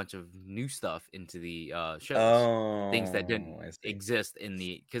adding a bunch of new stuff into the shows. Things that didn't exist in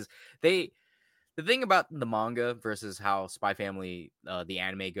because the thing about the manga versus how Spy Family, the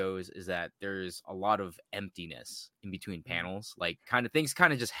anime goes, is that there's a lot of emptiness in between panels. Like things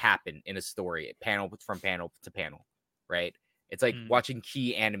kind of just happen in a story, from panel to panel, right? It's like watching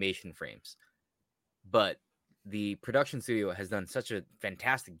key animation frames. But the production studio has done such a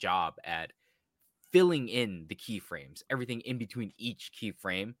fantastic job at filling in the keyframes, everything in between each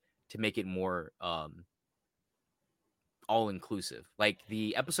keyframe to make it more all-inclusive. Like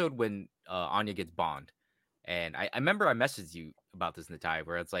the episode when Anya gets Bond. And I remember I messaged you about this, Natai,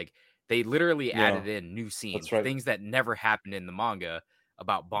 where it's like they literally added in new scenes, things that never happened in the manga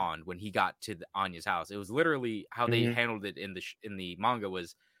about Bond when he got to Anya's house. It was literally how they handled it in the manga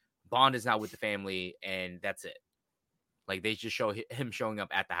was Bond is now with the family and that's it. Like they just show him showing up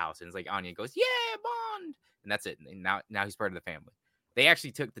at the house and it's like Anya goes, yeah, Bond. And that's it. And now he's part of the family. They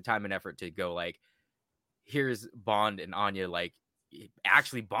actually took the time and effort to go like, here's Bond and Anya like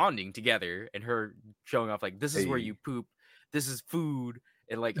actually bonding together and her showing off like, this is where you poop. This is food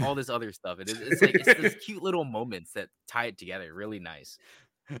and like all this other stuff. It's like, it's these cute little moments that tie it together. Really nice.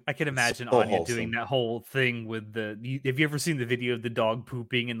 I can imagine Anya doing that whole thing with have you ever seen the video of the dog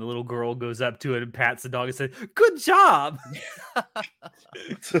pooping and the little girl goes up to it and pats the dog and says, good job.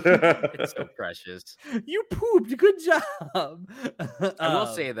 It's so precious. You pooped. Good job. I will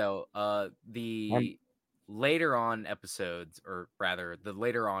say though, the later on episodes, or rather the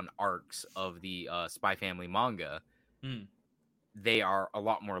later on arcs of the Spy Family manga, they are a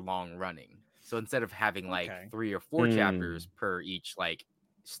lot more long running. So instead of having like 3 or 4 chapters per each like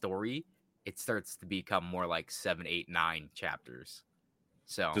story, it starts to become more like 7, 8, 9 chapters.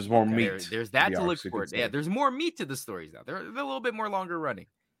 So there's more meat. There's that to look for. Yeah, there's more meat to the stories now. They're a little bit more longer running.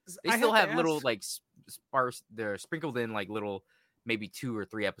 They still have little like sparse. They're sprinkled in like little maybe 2 or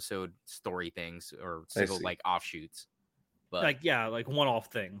 3 episode story things or single like offshoots. But like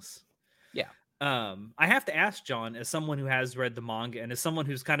one-off things. Yeah. I have to ask John, as someone who has read the manga and as someone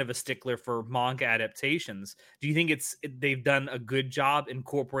who's kind of a stickler for manga adaptations, do you think they've done a good job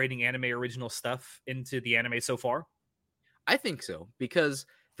incorporating anime original stuff into the anime so far? I think so, because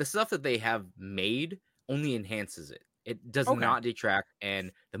the stuff that they have made only enhances it. It does not detract,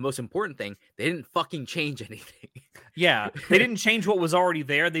 and the most important thing, they didn't fucking change anything. Yeah, they didn't change what was already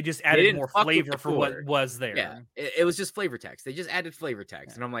there. They just added more flavor for what was there. Yeah, it was just flavor text. They just added flavor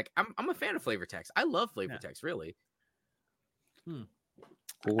text, and I'm like, I'm a fan of flavor text. I love flavor text, really.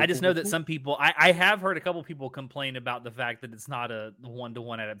 I just know that some people, I have heard a couple people complain about the fact that it's not a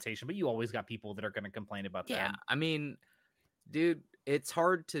one-to-one adaptation, but you always got people that are going to complain about that. Yeah, I mean, dude, it's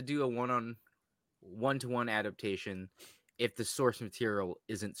hard to do a one-to-one adaptation if the source material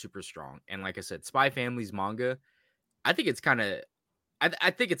isn't super strong. And like I said, Spy Family's manga, I think it's kind of,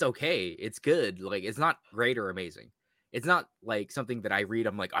 I think it's okay. It's good. Like, it's not great or amazing. It's not like something that I read.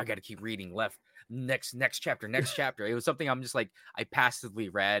 I'm like, I got to keep reading left next chapter. It was something I'm just like I passively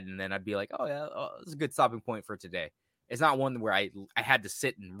read, and then I'd be like, oh yeah, it's a good stopping point for today. It's not one where I had to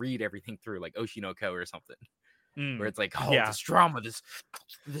sit and read everything through like Oshinoko or something, where it's like, oh, yeah. this drama,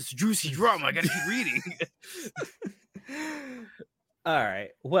 this juicy drama, I gotta keep reading. All right.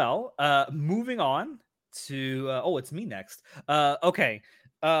 Well, moving on to it's me next. Okay.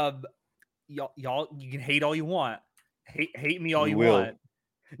 Y'all, you can hate all you want. Hate me all We you will. want.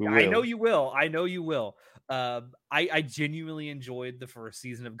 We I know will. you will. I know you will. I genuinely enjoyed the first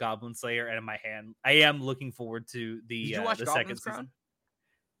season of Goblin Slayer, and I am looking forward to the. Did you watch the Goblin's second Crown?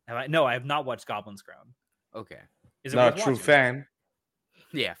 season. No, I have not watched Goblin's Crown. Okay. Is it Not worth a true watching? fan.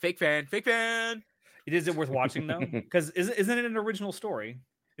 Yeah, fake fan. Is it worth watching though? Because isn't it an original story?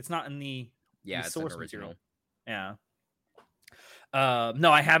 It's not in the Yeah, the it's an source original. material. Yeah.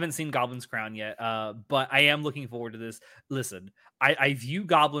 No, I haven't seen Goblin's Crown yet. But I am looking forward to this. Listen, I view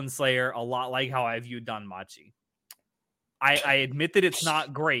Goblin Slayer a lot like how I view Danmachi. I admit that it's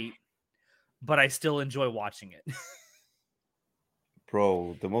not great, but I still enjoy watching it.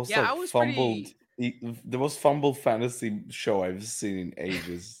 Bro, the most Yeah, I like was fumbled, the most fumbled fantasy show I've seen in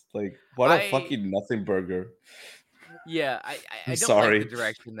ages. Like, what a fucking nothing burger. Yeah, I don't sorry. like the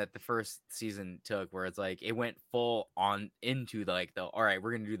direction that the first season took, where it's like it went full on into the all right,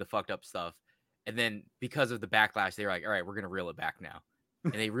 we're gonna do the fucked up stuff, and then because of the backlash, they were like, all right, we're gonna reel it back now,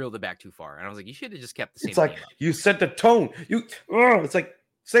 and they reeled it back too far, and I was like, you should have just kept the same. It's like theme up. you set the tone. It's like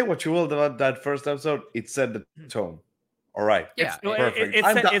say what you will about that first episode. It set the tone. All right. Yeah, perfect. It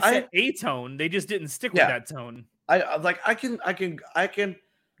set a tone. They just didn't stick with that tone. I can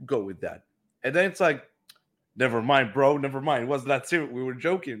go with that. And then it's like, never mind, bro. Never mind. It wasn't that serious. We were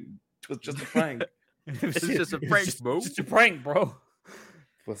joking. It was just a prank. It's just a prank, bro. Just a prank, bro.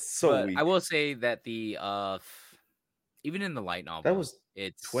 It was so weak. I will say that the even in the light novel, that was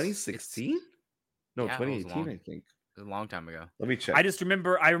it's 2016. No, yeah, 2018. I think. It was a long time ago. Let me check.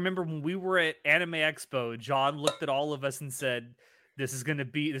 I remember when we were at Anime Expo, John looked at all of us and said, this is gonna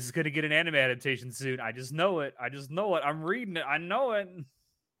get an anime adaptation soon. I just know it. I'm reading it. I know it.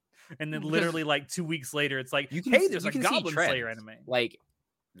 And then literally like 2 weeks later, it's like, hey, there's a Goblin Slayer anime. Like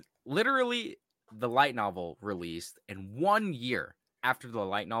literally the light novel released, and 1 year after the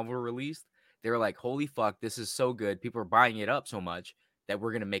light novel released, they were like, holy fuck, this is so good. People are buying it up so much that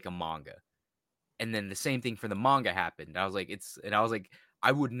we're gonna make a manga. And then the same thing for the manga happened. I was like,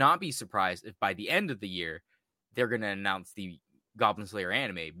 I would not be surprised if by the end of the year they're gonna announce the Goblin Slayer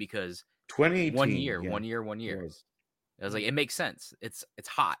anime, because 2018, 1 year, yeah. 1 year, 1 year. It I was like, it makes sense. It's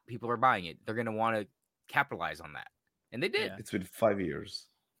hot. People are buying it. They're gonna want to capitalize on that, and they did. Yeah. It's been 5 years.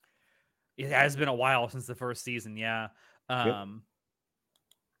 It has been a while since the first season. Yeah. I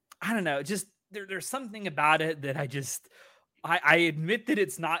don't know. Just there's something about it that I admit that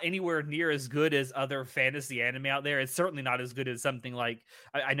it's not anywhere near as good as other fantasy anime out there. It's certainly not as good as something like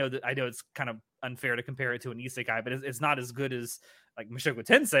I know it's kind of unfair to compare it to an isekai, but it's not as good as like Mushoku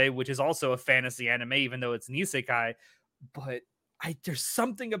Tensei, which is also a fantasy anime, even though it's an isekai. But there's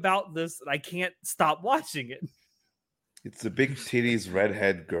something about this that I can't stop watching it. It's a big titties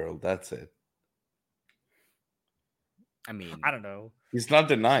redhead girl. That's it. I mean, I don't know. He's not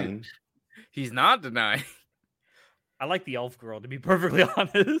denying. He's not denying. I like the elf girl, to be perfectly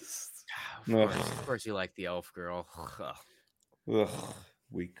honest. Of course you like the elf girl. Ugh,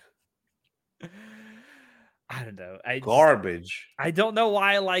 weak. I don't know. Garbage. I don't know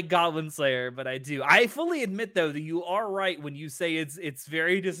why I like Goblin Slayer, but I do. I fully admit, though, that you are right when you say it's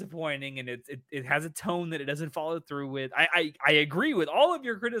very disappointing and it has a tone that it doesn't follow through with. I agree with all of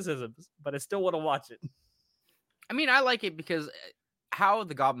your criticisms, but I still want to watch it. I mean, I like it because how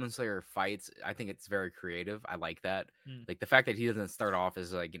the Goblin Slayer fights, I think it's very creative. I like that. Like the fact that he doesn't start off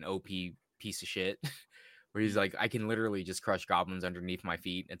as like an OP piece of shit, where he's like, I can literally just crush goblins underneath my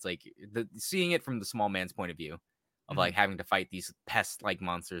feet. It's like seeing it from the small man's point of view of like having to fight these pest-like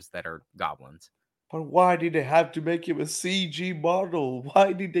monsters that are goblins. But why did they have to make him a CG model?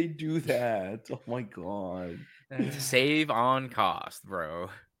 Why did they do that? Oh my god. Save on cost, bro.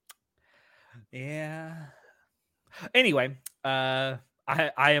 Yeah. Anyway, I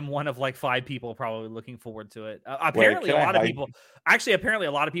am one of like 5 people probably looking forward to it. Apparently, a lot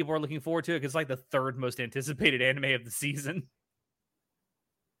of people are looking forward to it because it's like the 3rd most anticipated anime of the season.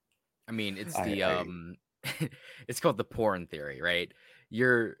 I mean, it's it's called the porn theory, right?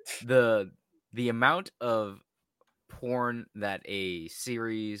 The amount of porn that a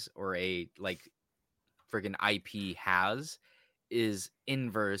series or a like freaking IP has is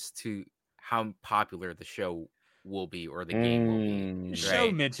inverse to how popular the show will be or the game will be. Right?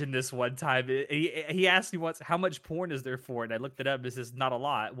 Show mentioned this one time. He asked me once, how much porn is there for it? And I looked it up. This is not a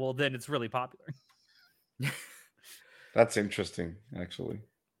lot. Well, then it's really popular. That's interesting, actually.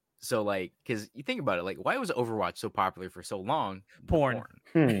 So like, because you think about it, like, why was Overwatch so popular for so long? The Porn.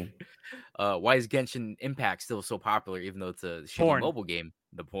 Why is Genshin Impact still so popular, even though it's a shitty Porn. mobile game?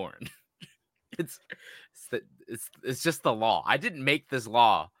 The porn. It's just the law. I didn't make this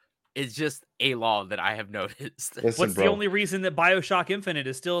law. It's just a law that I have noticed. Listen, What's bro. the only reason that Bioshock Infinite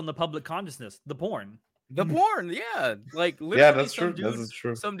is still in the public consciousness? The porn. The porn, yeah. Like literally, Yeah, that's some true. dude, That's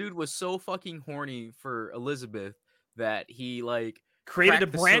true. some dude was so fucking horny for Elizabeth that he like Created a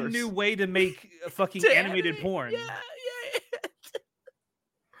cracked the brand source new way to make fucking to animated animate. porn. Yeah.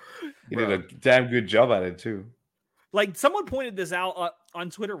 He did a damn good job at it too. Like someone pointed this out on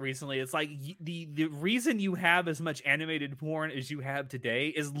Twitter recently. It's like the reason you have as much animated porn as you have today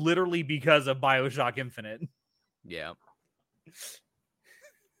is literally because of Bioshock Infinite. Yeah.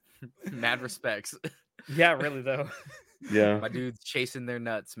 Mad respects. Yeah, really though. Yeah. My dude's chasing their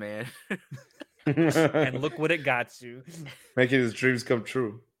nuts, man. And look what it got you. Making his dreams come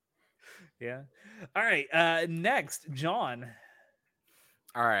true. Yeah. All right. Next, John.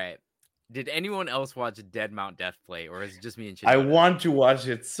 All right. Did anyone else watch Dead Mount Death Play, or is it just me and I Shinoda? want to watch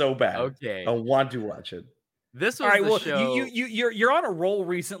it so bad. Okay. I want to watch it. This was All right. the Well, show. you're on a roll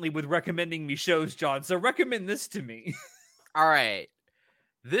recently with recommending me shows, John. So recommend this to me. All right.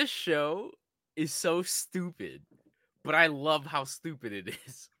 This show is so stupid, but I love how stupid it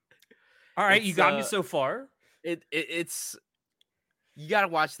is. All right, you It's, got me so far. It's you gotta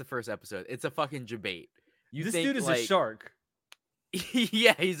watch the first episode. It's a fucking debate. This dude is a shark,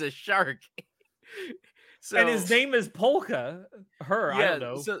 Yeah, he's a shark. So and his name is Polka. Her, I don't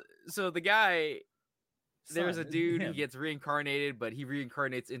know. So the guy, there's a Son, dude who him. gets reincarnated, but he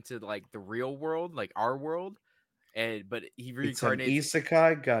reincarnates into like the real world, like our world, but he It's an reincarnates.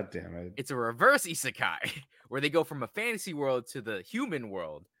 isekai. God damn it! It's a reverse isekai where they go from a fantasy world to the human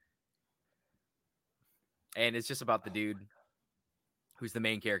world. And it's just about the dude who's the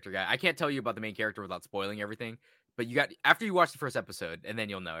main character guy. I can't tell you about the main character without spoiling everything, but after you watch the first episode, and then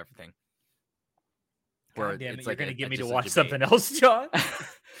you'll know everything. God damn it, it's you're like gonna get me to just a watch debate. something else, John.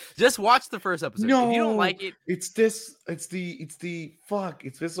 Just watch the first episode. No, if you don't like it, it's this. It's the fuck.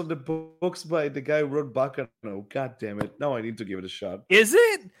 It's based on the books by the guy who wrote Bakano. God damn it! No, I need to give it a shot. Is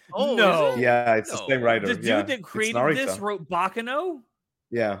it? Oh, is no. it? Yeah, it's the No. same writer. The dude yeah. that It's created this Narita. wrote Bakano.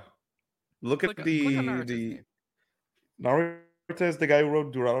 Yeah. Look at Click on the Naruto's name. Narita is the guy who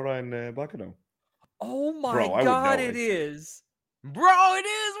wrote Durarara and Bakano. Oh my Bro, I would god, know it it. is. Bro, it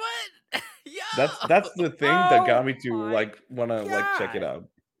is what? Yeah. That's the thing that got me Oh to my like wanna like check it God. out.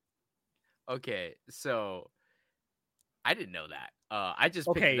 Okay, so I didn't know that. I just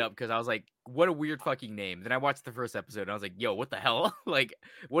picked Okay. it up because I was like, "What a weird fucking name." Then I watched the first episode and I was like, "Yo, what the hell? Like,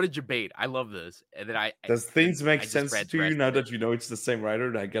 what a debate! I love this." And then Does things make I just sense read to the you rest now of it. that you know it's the same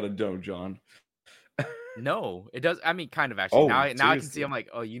writer? I gotta know, John. No, it does. I mean, kind of actually. Oh, now I can see. seriously? I'm like,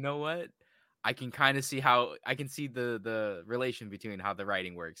 oh, you know what? I can kind of see how I can see the relation between how the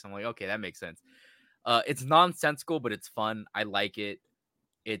writing works. I'm like, okay, that makes sense. It's nonsensical, but it's fun. I like it.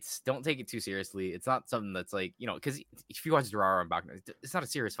 Don't take it too seriously. It's not something that's like, because if you watch Durara and Bakano, it's not a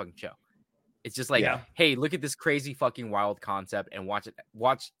serious fucking show. It's just like, Yeah. hey, look at this crazy fucking wild concept and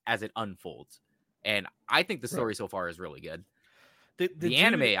watch as it unfolds. And I think the story so far is really good. The dude-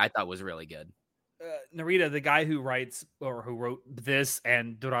 anime I thought was really good. Narita, the guy who writes or who wrote this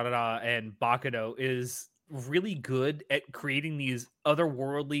and Durarara and Bakano, is really good at creating these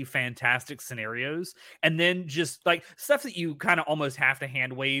otherworldly, fantastic scenarios, and then just like stuff that you kind of almost have to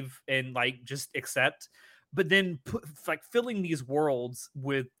hand wave and like just accept. But then like filling these worlds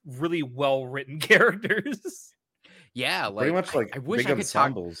with really well written characters. Yeah, like Pretty much like I wish big I could talk.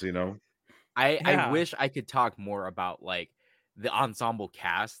 ensembles, you know. I Yeah. wish I could talk more about like the ensemble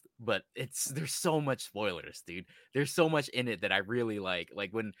cast, but there's so much spoilers, dude. There's so much in it that I really like.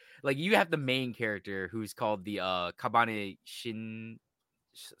 Like when you have the main character who's called the Kabane Shinigami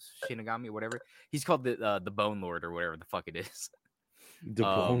or whatever. He's called the Bone Lord or whatever the fuck it is. The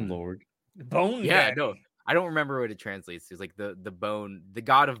Bone Lord. Bone Yeah, Daddy. no. I don't remember what it translates to. It's like the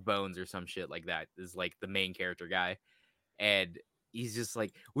god of bones or some shit like that is like the main character guy. And he's just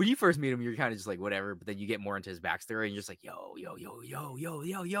like, when you first meet him, you're kind of just like, whatever. But then you get more into his backstory and you're just like, yo,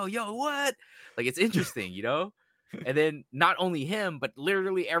 what? Like, it's interesting, And then not only him, but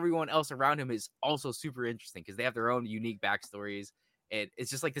literally everyone else around him is also super interesting because they have their own unique backstories. And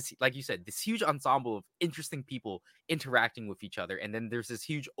it's just like this, like you said, this huge ensemble of interesting people interacting with each other. And then there's this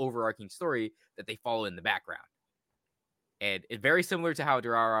huge overarching story that they follow in the background. And it's very similar to how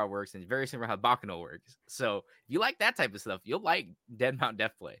Durara works and very similar to how Bakano works. So if you like that type of stuff, you'll like Dead Mount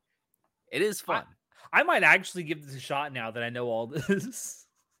Death Play. It is fun. I might actually give this a shot now that I know all this.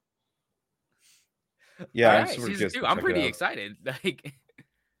 Yeah, All I'm right, super season curious 2. to I'm check it pretty out. excited. Like,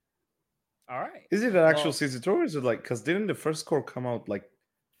 All right. Is it an actual Well, season 2 or is it like, because didn't the first core come out like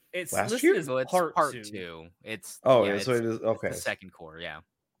it's last listed year? as so it's part part 2. 2. It's Oh, yeah, yeah, so it is it's okay. the second core, yeah.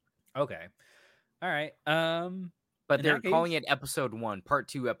 Okay. All right. But In they're that calling case- it episode 1, part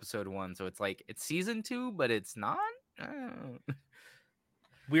 2, episode 1. So it's like it's season 2, but it's not.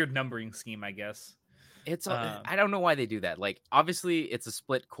 Weird numbering scheme, I guess. It's Um, I don't know why they do that. Like, obviously it's a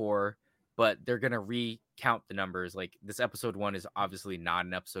split core, but they're gonna recount the numbers. Like, this episode 1 is obviously not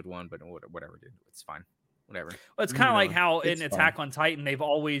an episode 1, but whatever, dude. It's fine. Whatever. Well, it's kind of like Moving on. how It's in fine. Attack on Titan, they've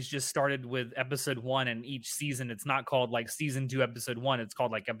always just started with episode 1, and each season it's not called like season 2, episode 1. It's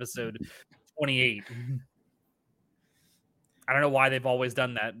called like episode 28. I don't know why they've always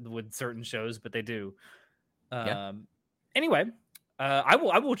done that with certain shows, but they do. Yeah. Anyway, I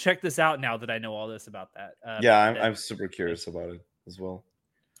will check this out now that I know all this about that. Yeah, that- I'm super curious about it as well.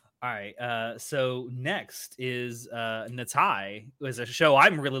 All right. So next is Natai, who is a show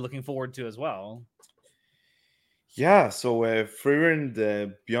I'm really looking forward to as well. Yeah, so Frieren,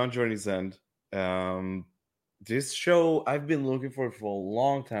 the Beyond Journey's End. This show I've been looking for it for a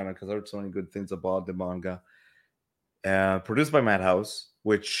long time because I heard so many good things about the manga. Produced by Madhouse,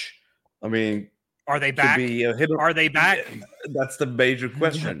 which I mean Are they could back? be a hit. Are they back? That's the major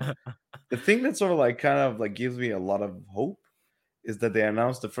question. The thing that sort of like kind of like gives me a lot of hope is that they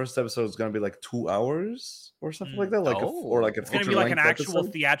announced the first episode is going to be like 2 hours or something like that, like or like a It's going to feature be like an length actual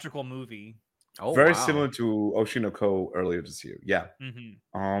episode. theatrical movie. Oh, Very wow. similar to Oshinoko earlier this year. Yeah.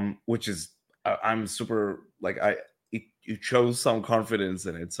 Mm-hmm. Which is I'm super like it shows some confidence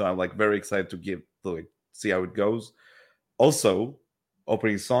in it, so I'm like very excited to like see how it goes. Also,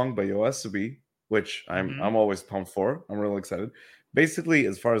 opening song by Yoasobi, which I'm always pumped for. I'm really excited. Basically,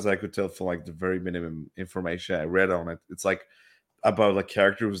 as far as I could tell from like the very minimum information I read on it, it's like about a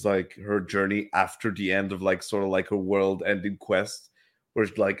character who's like her journey after the end of like sort of like a world-ending quest, where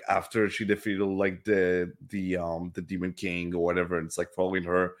it's like after she defeated like the Demon King or whatever, and it's like following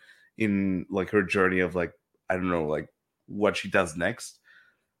her in like her journey of like I don't know like what she does next.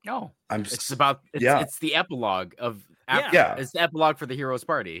 No, It's it's the epilogue of Yeah. It's the epilogue for the hero's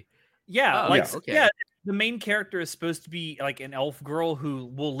party. Yeah, Oh, like yeah, okay. yeah, the main character is supposed to be like an elf girl who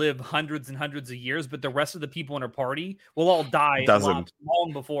will live hundreds and hundreds of years, but the rest of the people in her party will all die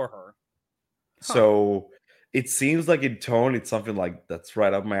long before her. So it seems like in tone, it's something like that's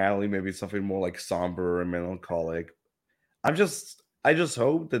right up my alley. Maybe it's something more like somber and melancholic. I just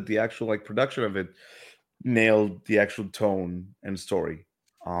hope that the actual like production of it nailed the actual tone and story.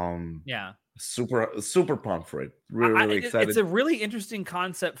 Yeah, super pumped for it. Really excited. It's a really interesting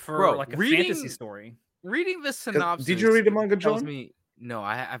concept for Bro, like a fantasy story. Reading the synopsis. Did you read the manga, tells John? me no,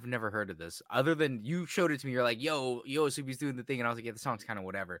 I've never heard of this. Other than you showed it to me, you're like, yo, Subi's doing the thing, and I was like, yeah, the song's kind of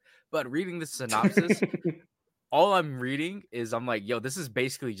whatever. But reading the synopsis, all I'm reading is I'm like, yo, this is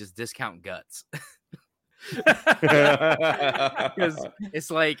basically just discount guts. Because it's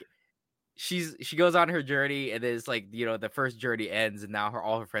like she goes on her journey, and then it's like, you know, the first journey ends, and now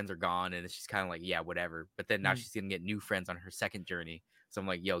all her friends are gone, and she's kind of like, yeah, whatever. But then now she's gonna get new friends on her second journey. So I'm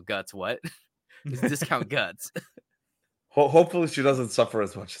like, yo, guts, what? It's discount guts. Hopefully she doesn't suffer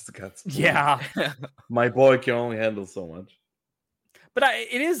as much as the guts. Yeah, my boy can only handle so much. But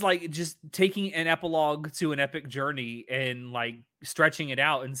it is like just taking an epilogue to an epic journey and like stretching it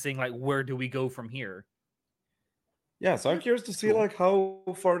out and seeing like where do we go from here. Yeah, so I'm curious to see like how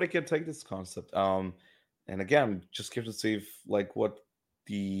far they can take this concept. And again, just curious to see if like what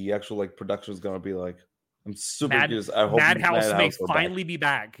the actual like production is gonna be like. I'm super curious. I hope Madhouse may finally be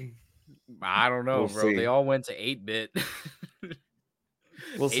back. I don't know, bro. See. They all went to 8-bit.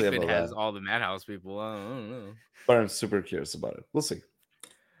 We'll see 8-bit about has that. all the Madhouse people. I don't know. But I'm super curious about it. We'll see.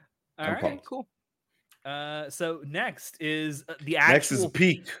 All right, pumped. Cool. So next is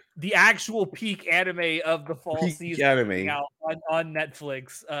Peak. the actual peak anime of the fall Peak season anime out on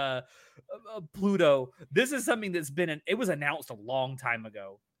Netflix. Pluto. This is something that's it was announced a long time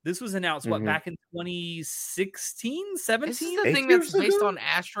ago. This was announced back in 2016, 17? This is the thing that's based on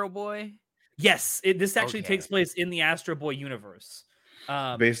Astro Boy. Yes, this actually takes place in the Astro Boy universe.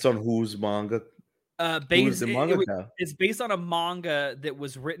 Based on whose manga? It's based on a manga that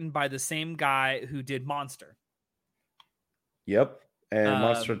was written by the same guy who did Monster. Yep, and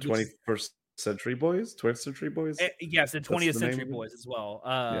Monster 21st Century Boys, 20th Century Boys. Yes, the 20th Century Boys as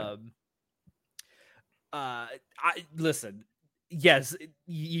well. Listen. Yes,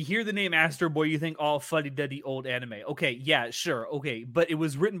 you hear the name Astro Boy, you think all fuddy-duddy old anime. Okay, yeah, sure, okay, but it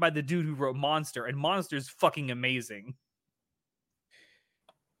was written by the dude who wrote Monster, and Monster's fucking amazing.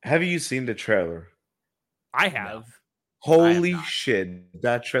 Have you seen the trailer? I have. Holy shit,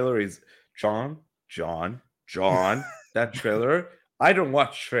 that trailer is John. John, that trailer. I don't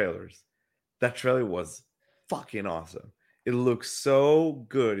watch trailers. That trailer was fucking awesome. It looks so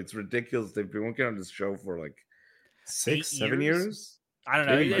good. It's ridiculous. They've been working on this show for like 6-7 years. I don't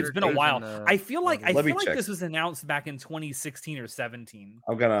know. Maybe It's been a while. I feel like this was announced back in 2016 or 17.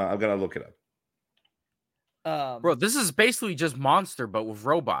 I'm gonna look it up. Bro, this is basically just Monster, but with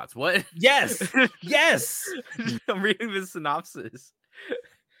robots. What? Yes, yes. I'm reading the synopsis.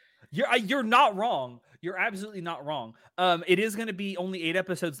 You're not wrong. You're absolutely not wrong. It is going to be only 8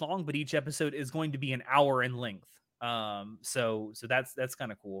 episodes long, but each episode is going to be an hour in length. So that's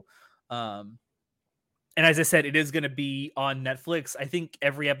kind of cool. And as I said, it is going to be on Netflix. I think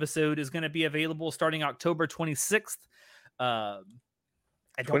every episode is going to be available starting October 26th.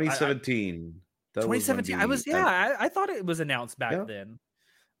 2017. 2017. I thought it was announced back then.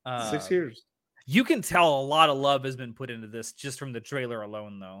 6 years. You can tell a lot of love has been put into this just from the trailer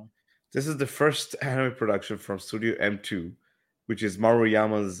alone, though. This is the first anime production from Studio M2, which is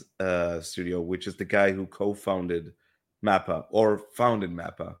Maruyama's studio, which is the guy who co-founded MAPPA, or founded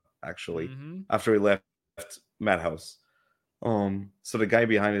MAPPA, actually, after he left Madhouse. So the guy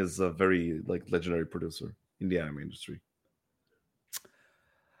behind it is a very legendary producer in the anime industry.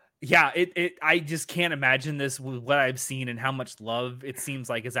 Yeah, I just can't imagine this with what I've seen and how much love it seems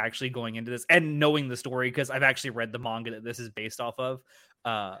like is actually going into this, and knowing the story, because I've actually read the manga that this is based off of.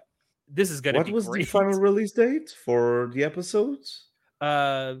 This is going to be great. What was the final release date for the episodes?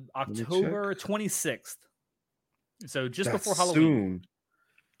 October 26th. So just before Halloween.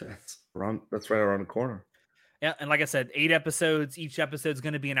 Soon. That's right around the corner. Yeah, and like I said, 8 episodes. Each episode's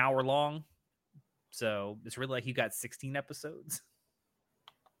going to be an hour long. So it's really like you got 16 episodes.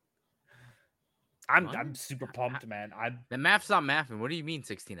 I'm super pumped, man. The math's not mathing. What do you mean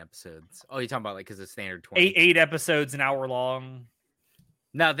 16 episodes? Oh, you're talking about because it's standard 20. 8 episodes, an hour long.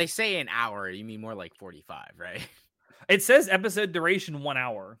 No, they say an hour. You mean more like 45, right? It says episode duration 1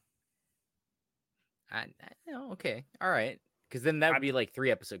 hour. Okay, all right. Because then that would be like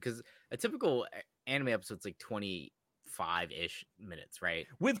 3 episodes. Because a typical anime episode's like 25-ish minutes, right?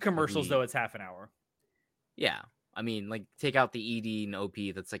 With commercials, though, it's half an hour. Yeah. I mean, like, take out the ED and OP,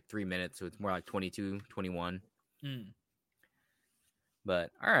 that's like 3 minutes, so it's more like 22, 21.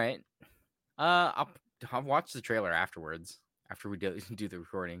 But, all right. I'll watch the trailer afterwards, after we do the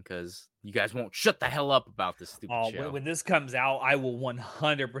recording, because you guys won't shut the hell up about this stupid show. When this comes out, I will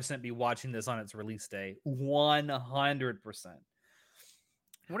 100% be watching this on its release day. 100%.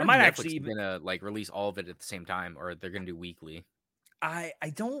 I might actually gonna release all of it at the same time, or they're gonna do weekly. I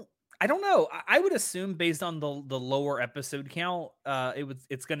don't know. I would assume based on the lower episode count,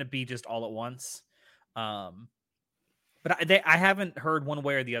 it's going to be just all at once. But I haven't heard one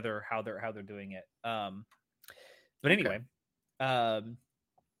way or the other how they're doing it. But anyway,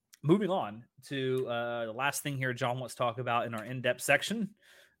 moving on to the last thing here, John wants to talk about in our in-depth section.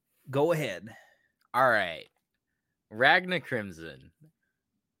 Go ahead. All right, Ragna Crimson.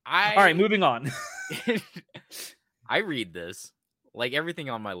 All right, moving on. I read this. Like everything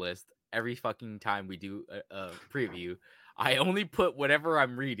on my list, every fucking time we do a preview, I only put whatever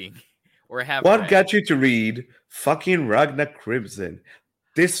I'm reading or have. What got you to read fucking Ragna Crimson?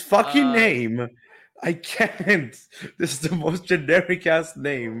 This fucking name, I can't. This is the most generic ass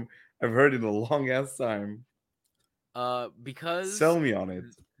name I've heard in a long ass time. Because sell me on it.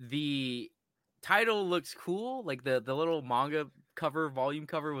 The title looks cool. Like the little manga volume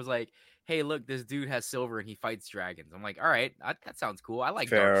cover was like, hey, look, this dude has silver and he fights dragons. I'm like, all right, that sounds cool. I like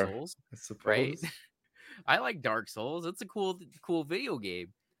Dark Souls, right? I like Dark Souls. It's a cool video game.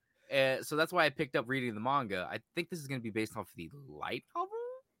 So that's why I picked up reading the manga. I think this is going to be based off the light novel?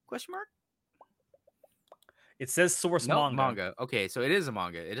 Question mark? It says source manga. Okay, so it is a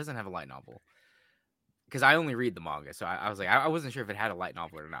manga. It doesn't have a light novel. Because I only read the manga. So I was like, I wasn't sure if it had a light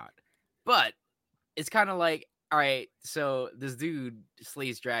novel or not. But it's kind of like, all right, so this dude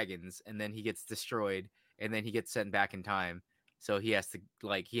slays dragons, and then he gets destroyed, and then he gets sent back in time. So he has to,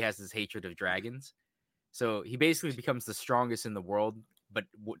 he has this hatred of dragons. So he basically becomes the strongest in the world, but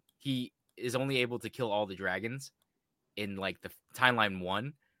he is only able to kill all the dragons in, the timeline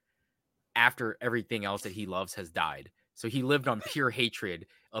 1 after everything else that he loves has died. So he lived on pure hatred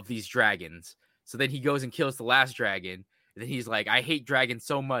of these dragons. So then he goes and kills the last dragon. And then he's like, I hate dragons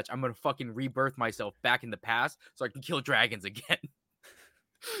so much, I'm going to fucking rebirth myself back in the past so I can kill dragons again.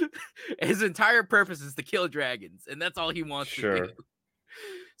 His entire purpose is to kill dragons, and that's all he wants to do.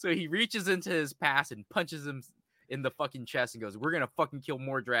 So he reaches into his past and punches him in the fucking chest and goes, we're going to fucking kill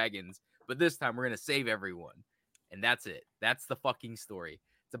more dragons, but this time we're going to save everyone. And that's it. That's the fucking story.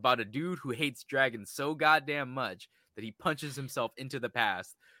 It's about a dude who hates dragons so goddamn much that he punches himself into the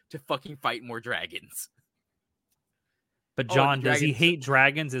past to fucking fight more dragons. But Oh, John, the does he dragons- hate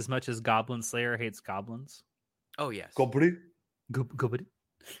dragons as much as Goblin Slayer hates goblins? Oh yes. Company? Good.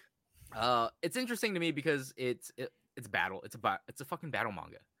 It's interesting to me because it's battle. It's a fucking battle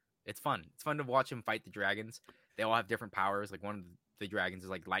manga. It's fun. It's fun to watch him fight the dragons. They all have different powers. Like one of the dragons is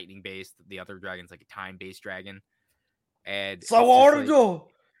like lightning based. The other dragon's like a time based dragon. And it's just like-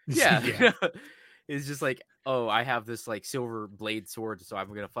 yeah. It's just like, oh, I have this like silver blade sword, so I'm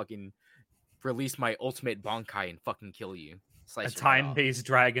gonna fucking release my ultimate Bankai and fucking kill you. A Slice your head off. time-based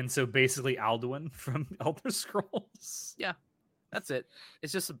dragon, so basically Alduin from Elder Scrolls. Yeah, that's it.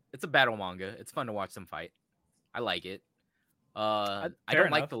 It's a battle manga. It's fun to watch them fight. I like it. I fair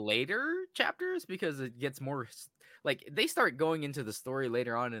don't like enough. the later chapters because it gets more like they start going into the story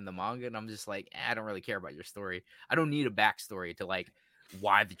later on in the manga, and I'm just like, I don't really care about your story. I don't need a backstory to like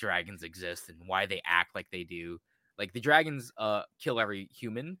why the dragons exist and why they act like they do. Like the dragons kill every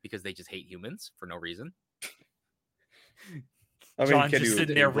human because they just hate humans for no reason. I mean, John can just you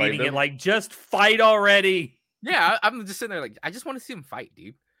sitting there blame reading it them? like, just fight already. Yeah, I'm just sitting there like, I just want to see them fight,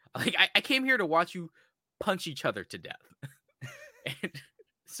 dude. Like I came here to watch you punch each other to death. And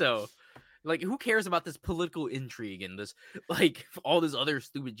so like who cares about this political intrigue and this like all this other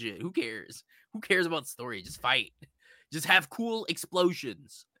stupid shit? Who cares? Who cares about story? Just fight. Just have cool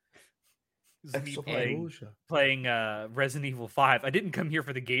explosions. This is me playing Resident Evil 5. I didn't come here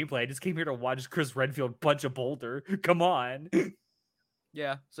for the gameplay. I just came here to watch Chris Redfield punch a boulder. Come on.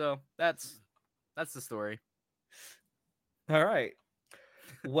 Yeah, so that's the story. All right.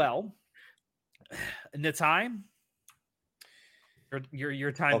 Well, Natai,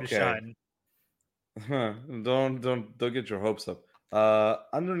 your time to Okay. shine. Huh. Don't get your hopes up.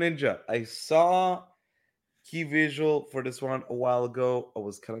 Under Ninja, I saw key visual for this one a while ago. I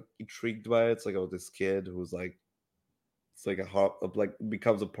was kind of intrigued by it. It's like, oh, this kid who's like, it's like like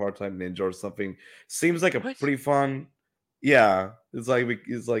becomes a part-time ninja or something. Seems like a What? pretty fun. Yeah, it's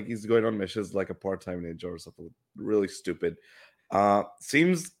like he's going on missions like a part-time ninja or something. Really stupid.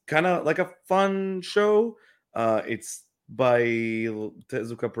 Seems kind of like a fun show. It's by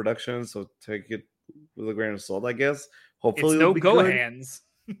Tezuka Productions, so take it with a grain of salt, I guess. Hopefully, It's it'll no be go good. hands.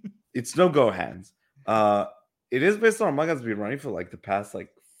 It's no go hands. It is based on a manga that's been running for like the past like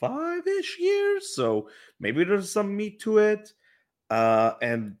 5-ish years, so maybe there's some meat to it.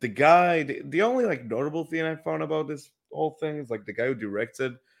 And the guy, the only like notable thing I found about this whole thing is like the guy who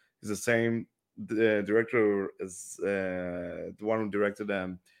directed is the same director as the one who directed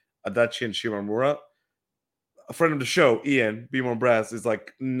Adachi and Shimamura. A friend of the show, Ian Be More Brass, is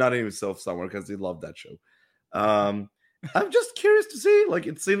like nutting himself somewhere because he loved that show. I'm just curious to see. Like,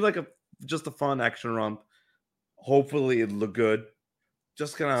 it seems like just a fun action romp. Hopefully, it'll look good.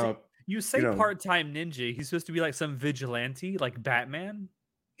 Just kind of. You say you know, part-time ninja. He's supposed to be like some vigilante, like Batman.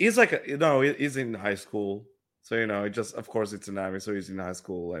 He's like he's in high school, so of course it's an anime, so he's in high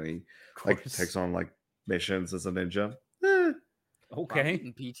school and he like takes on like missions as a ninja. I'm Okay.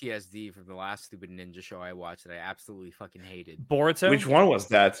 getting PTSD from the last stupid ninja show I watched that I absolutely fucking hated. Boruto. Which one was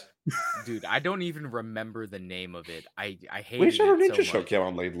that? Dude, I don't even remember the name of it. I hated Which other it ninja so show much. came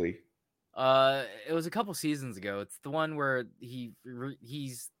on lately? It was a couple seasons ago. It's the one where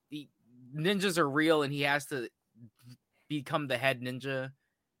ninjas are real and he has to become the head ninja,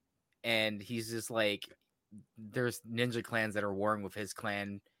 and he's just like, there's ninja clans that are warring with his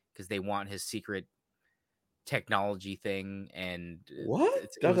clan because they want his secret technology thing. And What? it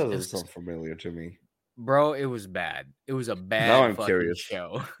That was doesn't sound familiar to me. bro, it was bad. It was a bad Now I'm fucking curious.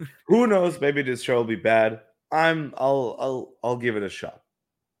 show. Who knows? Maybe this show will be bad. I'll give it a shot.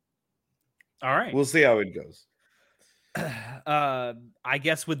 All right. We'll see how it goes. I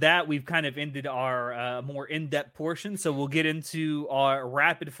guess with that, we've kind of ended our more in-depth portion. So we'll get into our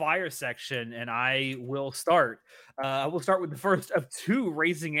rapid fire section, and I will start. I will start with the first of two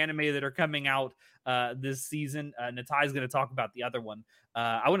racing anime that are coming out this season. Natai's going to talk about the other one.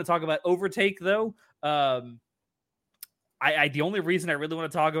 I want to talk about Overtake, though. The only reason I really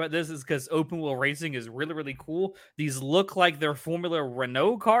want to talk about this is because open wheel racing is really, really cool. These look like they're Formula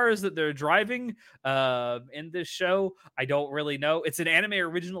Renault cars that they're driving in this show. I don't really know. It's an anime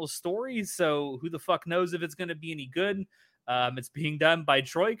original story, so who the fuck knows if it's going to be any good. It's being done by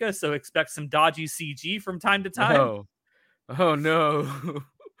Troika, so expect some dodgy CG from time to time. Oh no.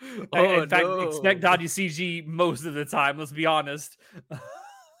 In fact, expect dodgy CG most of the time, let's be honest.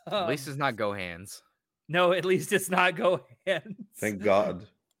 At least it's not Go Hands. No, at least it's not Go Hands. Thank God.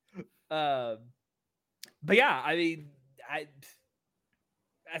 But yeah, I mean,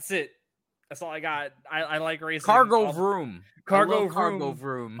 that's it. That's all I got. I like racing. Cargo Vroom. Cargo Cargo Vroom.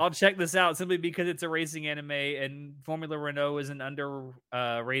 Vroom. I'll check this out simply because it's a racing anime and Formula Renault is an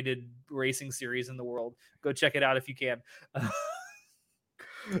rated racing series in the world. Go check it out if you can.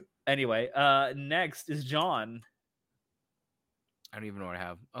 Anyway, next is John. I don't even know what I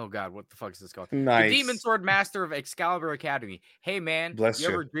have. Oh God, what the fuck is this called? Nice. The Demon Sword Master of Excalibur Academy. Hey man, Bless you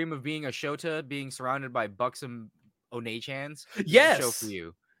you. ever dream of being a Shota, being surrounded by buxom Onei-chans? This is a Yes. show for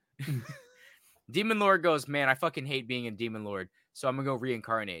you. Demon Lord goes, man, I fucking hate being a Demon Lord, so I'm gonna go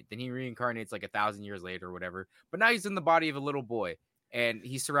reincarnate. Then he reincarnates like 1,000 years later or whatever. But now he's in the body of a little boy, and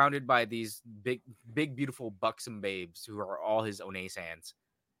he's surrounded by these big, beautiful buxom babes who are all his Onei-sans.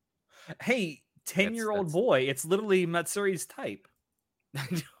 Hey, 10-year-old that's- boy. It's literally Matsuri's type.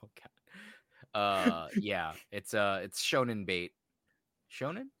 Oh God. Yeah, it's shonen bait.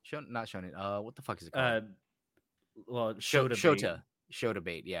 Shonen? Not shonen. What the fuck is it called? Well, Shota. Shota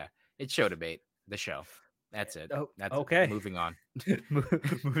bait. Yeah, it's Shota bait. The show. That's it. Oh, That's okay. It. Moving on.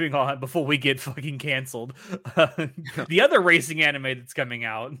 Moving on before we get fucking canceled. The other racing anime that's coming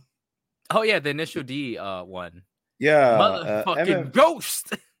out. Oh yeah, the Initial D one. Yeah, Motherfucking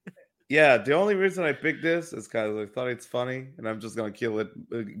Ghost. Yeah, the only reason I picked this is because I thought it's funny, and I'm just gonna kill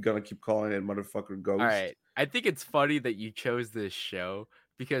it. Gonna keep calling it motherfucker Ghost. All right, I think it's funny that you chose this show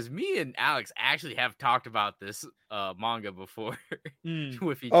because me and Alex actually have talked about this manga before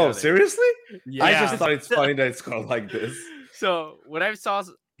with each other. Oh, seriously? Yeah. I just thought it's funny that it's called like this. So when I saw,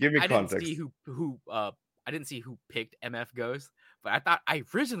 Give me I context. didn't see I didn't see who picked MF Ghost, but I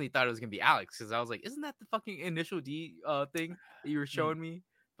originally thought it was gonna be Alex because I was like, isn't that the fucking Initial D thing that you were showing me?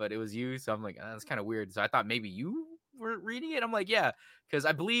 But it was you, so I'm like, that's kind of weird. So I thought maybe you were reading it. I'm like, yeah, because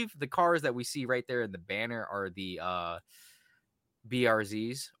I believe the cars that we see right there in the banner are the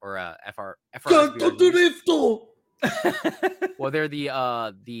BRZs or FRS. Well, they're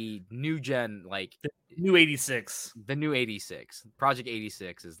the new gen, like New 86. the new 86. Project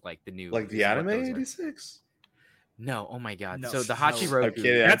 86 is like the new, Like the is what anime those are. 86? No, oh my god. No, So the no. Hachiroku.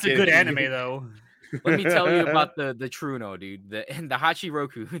 Okay, That's a okay. good anime though. Let me tell you about the Truno, dude. The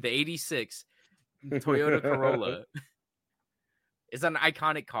Hachiroku, the 86 Toyota Corolla. It's an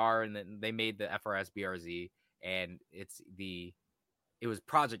iconic car, and then they made the FRS BRZ, and it was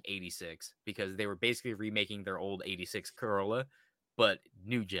Project 86 because they were basically remaking their old 86 Corolla, but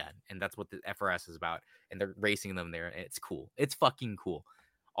new gen, and that's what the FRS is about. And they're racing them there, and it's cool. It's fucking cool.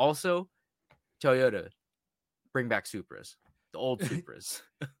 Also, Toyota, bring back Supras, the old Supras,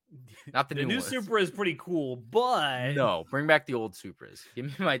 not the new ones. Supra is pretty cool, but No, bring back the old Supras. Give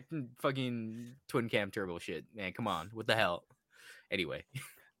me my fucking twin cam turbo shit, man. Come on, what the hell? Anyway.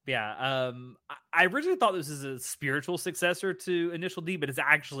 Yeah, I originally thought this was a spiritual successor to Initial D, but it's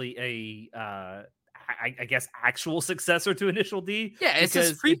actually a I guess actual successor to Initial D. Yeah, it's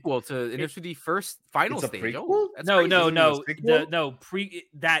a prequel to Initial D first final It's a stage. prequel? Oh, that's No, crazy. no, Isn't it no, a sequel?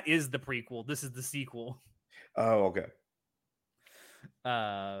 that is the prequel. This is the sequel. Oh, okay.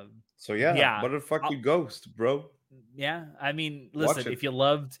 So yeah, Yeah, motherfucking Ghost, bro. Yeah, I mean, Watch listen, it. if you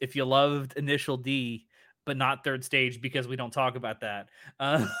loved Initial D, but not third stage because we don't talk about that.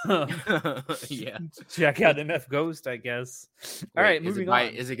 Yeah. Check out MF Ghost, I guess. All right, moving on.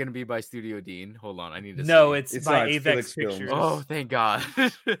 Is it going to be by Studio Dean? Hold on, I need to. No, see. it's not, by it's Avex Felix Films. Pictures. Oh, thank God.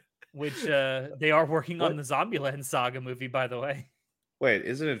 Which they are working on What? the Zombieland Saga movie, by the way. Wait,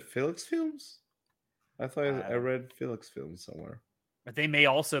 isn't it Felix Films? I thought I Uh, read Felix Films somewhere. But they may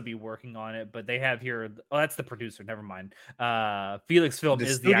also be working on it, but they have here. Oh, that's the producer. Never mind. Felix Film The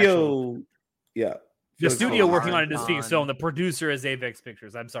is studio, the actual. yeah. The Felix studio Films. working on it is Felix on- Film. The producer is Avex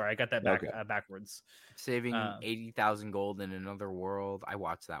Pictures. I'm sorry, I got that Okay. backwards. Saving 80,000 gold in another world. I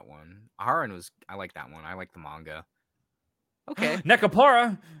watched that one. Haran I like that one. I like the manga. Okay.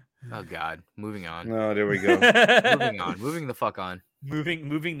 Nekapara. Oh God. Moving on. No, there we go. Moving on. Moving the fuck on.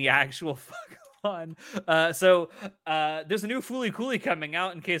 moving the actual fuck on. So there's a new Fooly Cooly coming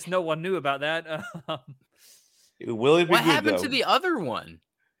out. In case no one knew about that. Will it be What good happened though? to the other one?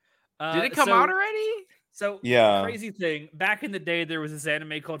 Did it come out already? So Yeah. crazy thing. Back in the day, there was this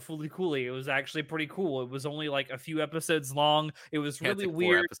anime called Fooly Cooly. It was actually pretty cool. It was only like a few episodes long. It was Yeah, it's really like 4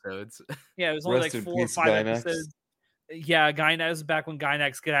 weird. episodes. Yeah, it was only Rest like in 4 or peace, 5 Gainax. episodes. Yeah, Gainax, back when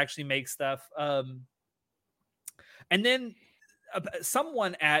Gainax could actually make stuff. And then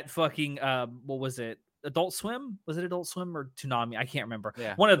someone at fucking what was it? Adult Swim? Was it Adult Swim or Toonami? I can't remember.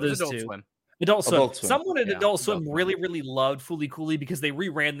 Yeah. One of it was those Adult two. Swim. Adult Swim. Adult Swim. Someone at Yeah, Adult Swim Adult Swim. really, really loved Fooly Cooly because they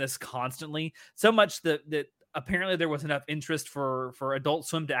reran this constantly. So much that apparently there was enough interest for Adult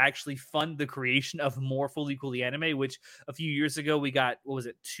Swim to actually fund the creation of more Fully Cooley anime, which a few years ago we got, what was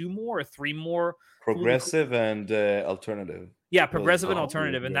it, 2 more or 3 more Progressive and alternative. Yeah, progressive and Oh,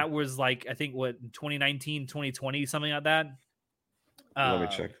 alternative. And yeah. that was like, I think, what, 2019, 2020, something like that. Let me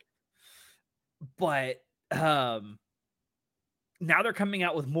check. But now they're coming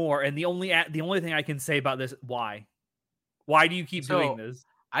out with more, and the only thing I can say about this, why do you keep doing this?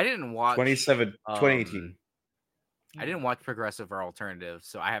 I didn't watch 2018. I didn't watch progressive or alternative,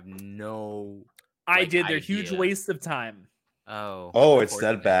 so I have no. I like, did. They're huge idea. waste of time. Oh, it's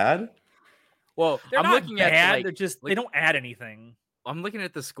that bad? Well, They're I'm not looking bad. at like, they're just they don't add anything. I'm looking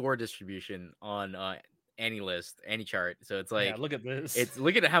at the score distribution on any chart. So it's like, yeah, look at this. It's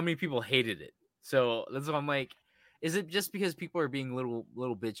look at how many people hated it. So that's what I'm like. Is it just because people are being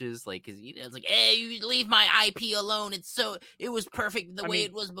little bitches? Like, cause it's like, hey, you leave my IP alone. It was perfect the way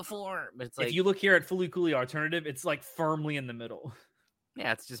it was before. But it's like, if you look here at Fully Cooley Alternative, it's like firmly in the middle.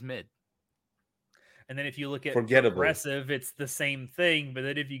 Yeah, it's just mid. And then if you look at Forgettable. Progressive, it's the same thing. But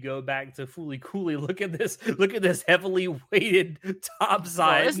then if you go back to Fully Cooley, look at this heavily weighted top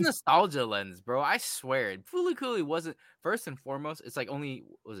side. It's nostalgia lens, bro. I swear, Fully Cooley wasn't first and foremost. It's like only,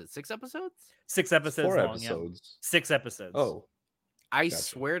 was it 6 episodes? 6 episodes 4 long. episodes. Yeah. 6 episodes. Oh, I gotcha.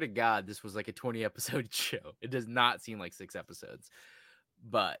 swear to God, this was like a 20 episode show. It does not seem like 6 episodes,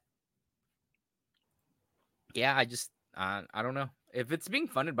 but yeah, I don't know. If it's being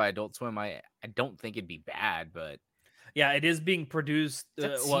funded by Adult Swim, I don't think it'd be bad, but yeah, it is being produced.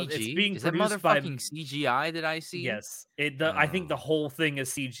 Well, it's being is that produced by motherfucking CGI that I see. Yes, I think the whole thing is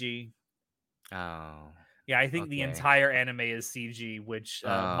CG. Oh, yeah, I think the entire anime is CG, which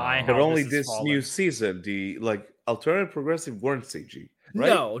my but how only this, this new season, the like alternative progressive weren't CG. Right?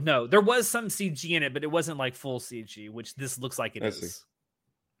 No, there was some CG in it, but it wasn't like full CG, which this looks like it is.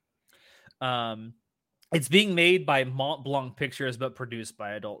 It's being made by Mont Blanc Pictures, but produced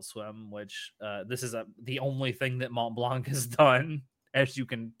by Adult Swim, which this is the only thing that Mont Blanc has done, as you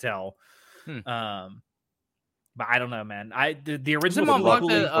can tell. But I don't know, man. The original Mont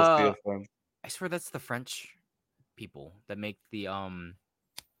Blanc. I swear that's the French people that make the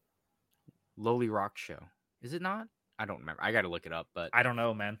Lowly Rock show. Is it not? I don't remember. I got to look it up, but I don't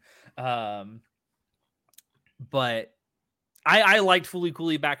know, man. But I liked Fully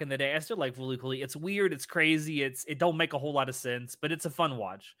Cooley back in the day. I still like Fully Cooley. It's weird. It's crazy. It don't make a whole lot of sense, but it's a fun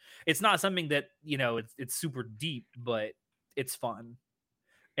watch. It's not something that, it's super deep, but it's fun.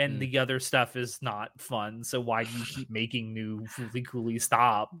 And the other stuff is not fun. So why do you keep making new Fully Cooley?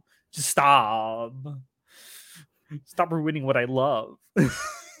 Stop. Just stop. Stop ruining what I love.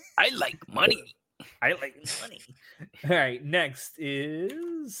 I like money. I like money. All right. Next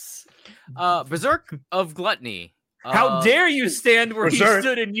is Berserk of Gluttony. How dare you stand where he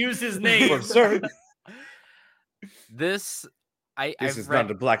stood and use his name? This is not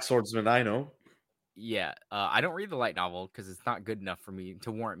the Black Swordsman I know. Yeah, I don't read the light novel because it's not good enough for me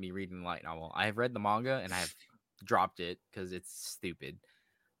to warrant me reading the light novel. I have read the manga and I have dropped it because it's stupid.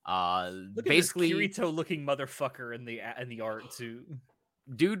 Look basically, at this Kirito-looking motherfucker in the art too.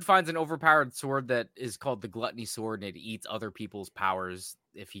 Dude finds an overpowered sword that is called the Gluttony Sword, and it eats other people's powers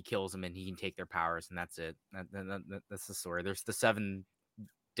if he kills them, and he can take their powers, and that's it. That's the story. There's the 7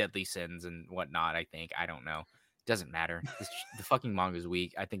 deadly sins and whatnot, I think. I don't know. Doesn't matter. The fucking manga's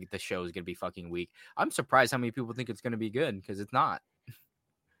weak. I think the show is going to be fucking weak. I'm surprised how many people think it's going to be good, because it's not.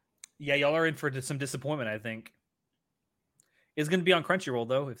 Yeah, y'all are in for some disappointment, I think. It's going to be on Crunchyroll,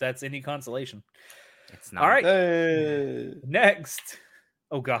 though, if that's any consolation. It's not. All right. Next.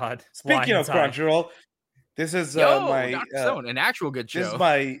 Oh God! Speaking of Crunchyroll, this is my Dr. Stone, an actual good show.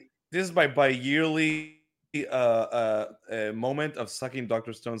 This is my bi-yearly moment of sucking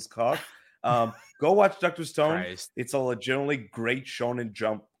Dr. Stone's cock. Go watch Dr. Stone. Christ. It's a legitimately great Shonen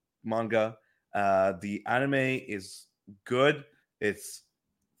Jump manga. The anime is good. It's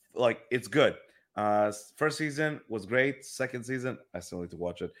good. First season was great. Second season, I still need to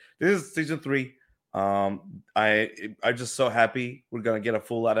watch it. This is season 3. I'm just so happy we're gonna get a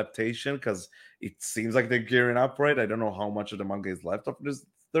full adaptation because it seems like they're gearing up for it. I don't know how much of the manga is left after this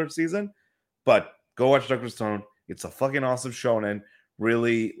 3rd season, but go watch Dr. Stone. It's a fucking awesome shonen,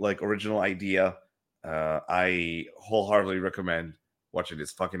 really like original idea. I wholeheartedly recommend watching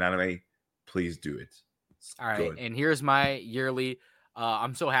this fucking anime. Please do it. It's all right, good. And here's my yearly.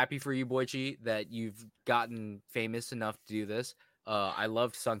 I'm so happy for you, Boichi, that you've gotten famous enough to do this. I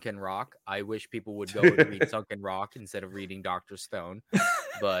loved Sunken Rock. I wish people would go and read Sunken Rock instead of reading Dr. Stone.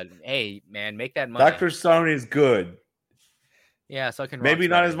 But hey, man, make that money. Dr. Stone is good. Yeah, Sunken Rock. Maybe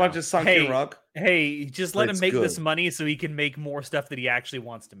not as much as Sunken Rock. Hey, just let him make this money so he can make more stuff that he actually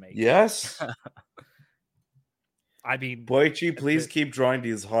wants to make. Yes. Yes. Yes. Hey, just let him make this money so he can make more stuff that he actually wants to make. All right, next. Oh God, why am I typing? Please. Hey, just let him make this money so he can make more stuff that he actually wants to make. Yes. I mean, Boichi, please it. keep drawing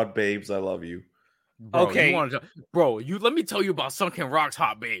these hot babes. I love you. Bro, Okay. you want to, bro? You let me tell you about Sunken Rock's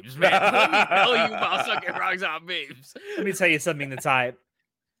hot babes, man. Let me tell you about Sunken Rock's hot babes. Let me tell you something that's hype.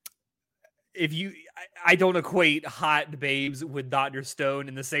 If you, I don't equate hot babes with Dr. Stone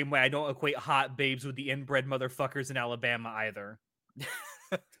in the same way I don't equate hot babes with the inbred motherfuckers in Alabama either.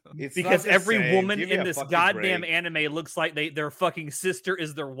 It's Because not the every same. woman Give me in a this fucking goddamn break. anime looks like their fucking sister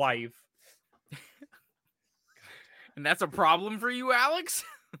is their wife. And that's a problem for you, Alex?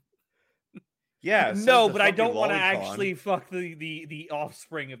 Yeah. so No, the but I fucking don't want to lolicon. actually fuck the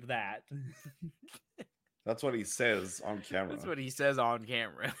offspring of that. That's what he says on camera. That's what he says on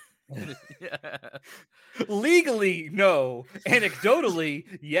camera. Legally, no. Anecdotally,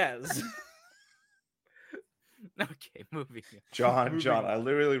 yes. Okay, moving on. John, I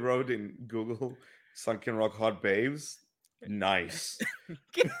literally wrote in Google Sunken Rock hot babes. Nice.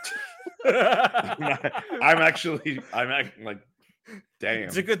 I'm acting like, damn.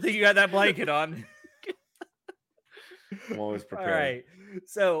 It's a good thing you got that blanket on. I'm always All prepared. right.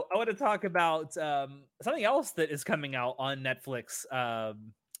 So I want to talk about something else that is coming out on Netflix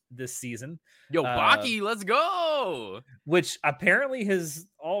this season. Yo, Baki, let's go. Which apparently has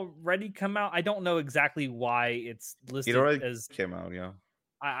already come out. I don't know exactly why it's listed It already as. came out, yeah.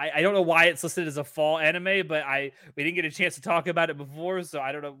 I don't know why it's listed as a fall anime, but we didn't get a chance to talk about it before, so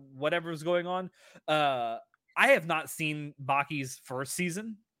I don't know whatever's going on. I have not seen Baki's first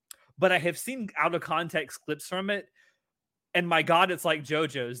season, but I have seen out of context clips from it. And my God, it's like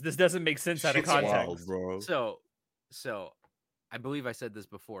JoJo's. This doesn't make sense out of Shit's context. wild, bro. So I believe I said this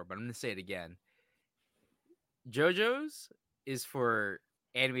before, but I'm gonna say it again. JoJo's is for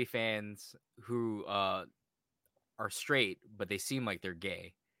anime fans who are straight, but they seem like they're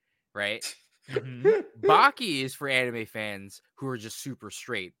gay, right? Mhm. Baki is for anime fans who are just super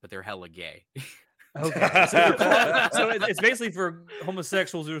straight, but they're hella gay. Okay, so it's basically for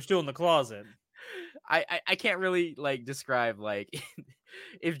homosexuals who are still in the closet. I can't really like describe like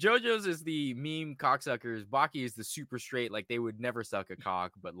if JoJo's is the meme cocksuckers, Baki is the super straight, like they would never suck a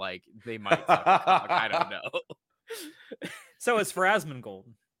cock, but like they might suck a cock. I don't know. So it's for Asmongold.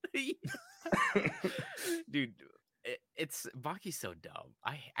 Dude, it's Baki's so dumb.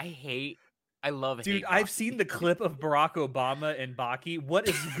 I love Dude, hate I've Baki. seen the clip of Barack Obama and Baki. What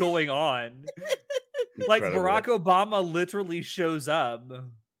is going on? Like Incredible. Barack Obama literally shows up.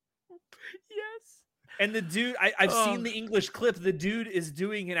 Yes. And the dude, I've seen the English clip. The dude is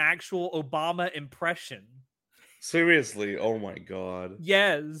doing an actual Obama impression. Seriously, oh my god.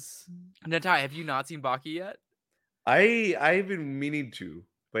 Yes. Natai, have you not seen Baki yet? I've been meaning to,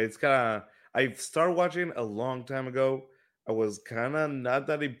 but it's kind of I started watching a long time ago. I was kind of not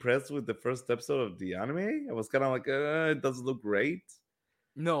that impressed with the first episode of the anime. I was kind of like, it doesn't look great,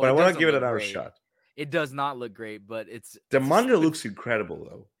 No, but I it want to doesn't give it look another great. shot. It does not look great, but it's The it's manga stupid- looks incredible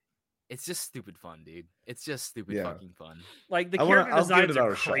though. It's just stupid fun, dude. It's just stupid Yeah. fucking fun. Like the I'll character give it designs are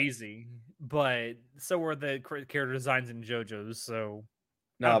another shot. crazy, but so are the character designs in JoJo's. So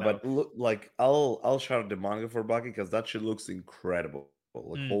I No, don't know. but look, like I'll shout out the manga for Baki because that shit looks incredible.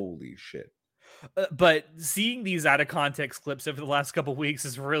 Like holy shit. But seeing these out of context clips over the last couple weeks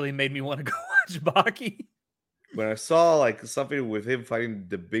has really made me want to go watch Baki. When I saw like something with him fighting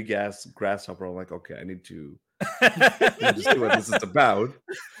the big ass grasshopper, I'm like, okay, I need to see what this is about.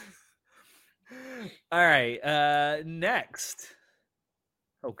 All right, next.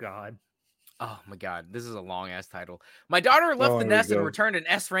 Oh God. Oh my god, this is a long ass title. My daughter left Oh, the here we nest and go. returned an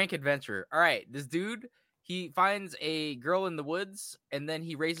S rank adventure. All right, this dude, he finds a girl in the woods and then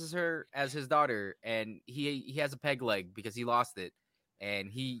he raises her as his daughter, and he has a peg leg because he lost it.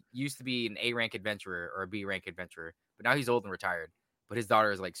 And he used to be an A rank adventurer or a B rank adventurer, but now he's old and retired. But his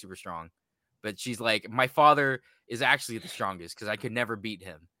daughter is like super strong. But she's like, my father is actually the strongest because I could never beat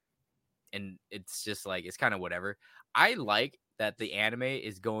him. And it's just like, it's kind of whatever. I like that the anime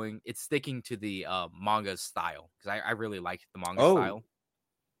is it's sticking to the manga style because I really like the manga style.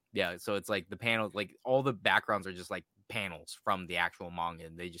 Yeah, so it's like the panels, like all the backgrounds are just like panels from the actual manga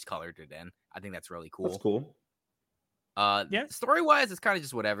and they just colored it in. I think that's really cool. That's cool. Yeah. Story wise, it's kind of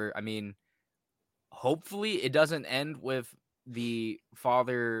just whatever. I mean, hopefully it doesn't end with the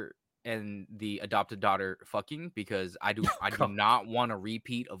father and the adopted daughter fucking because I do not want a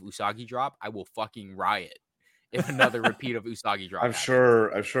repeat of Usagi Drop. I will fucking riot if another repeat of Usagi Drop. I'm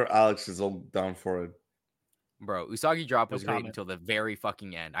sure Alex is all down for it. Bro, Usagi Drop was great comment. until the very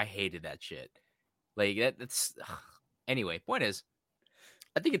fucking end. I hated that shit. Like that's anyway, point is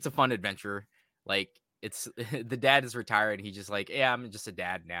I think it's a fun adventure. Like it's the dad is retired and he's just like, yeah, I'm just a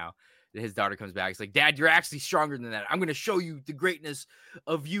dad now. His daughter comes back. He's like, Dad, you're actually stronger than that. I'm gonna show you the greatness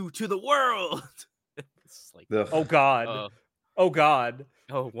of you to the world. It's like, Ugh. Oh God. Oh God.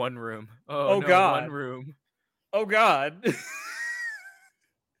 oh, one room. Oh, Oh, no, God. one room. Oh God.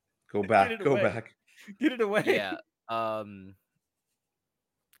 Go Get back. it Go away. back. Get it away. Yeah.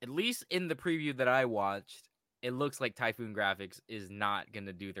 At least in the preview that I watched, it looks like Typhoon Graphics is not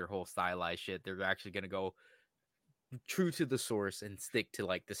gonna do their whole stylized shit. They're actually gonna go true to the source and stick to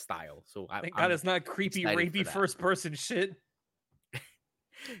like the style. So Thank God I'm it's not creepy, excited for rapey that. first person shit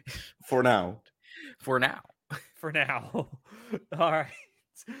For now. for now. for now. All right.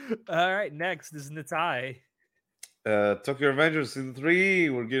 All right. Next is Natai. Tokyo Revengers Season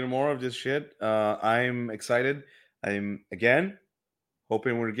 3. We're getting more of this shit. I'm excited. I'm, again,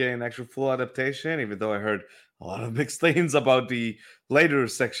 hoping we're getting an actual full adaptation, even though I heard a lot of mixed things about the later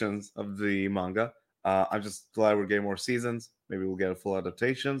sections of the manga. I'm just glad we're getting more seasons. Maybe we'll get a full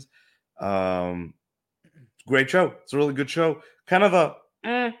adaptations. Great show. It's a really good show. Kind of a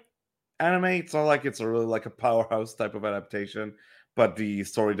anime. It's not like it's a really like a powerhouse type of adaptation, but the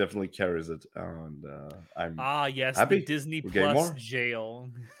story definitely carries it. And I'm Yes, happy. the Disney We're getting Plus more. jail.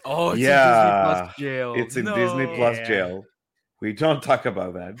 Oh, it's Yeah, in Disney Plus jail. it's in No. Disney Plus Yeah. jail. We don't talk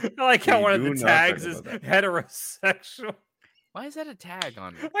about that. I like how We one of do the not talk tags is about that. heterosexual. Why is that a tag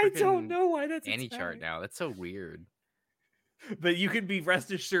on I don't frickin' know why that's a Any chart tag. now? That's so weird. But you can be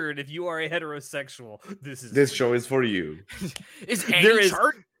rest assured if you are a heterosexual, this is This for show you. is for you. Is There Any is-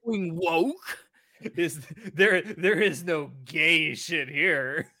 chart going woke? There is no gay shit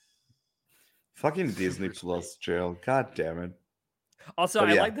here. Fucking Disney Super Plus jail. God damn it. Also, But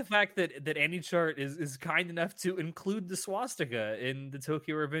I yeah. like the fact that AnyChart is kind enough to include the swastika in the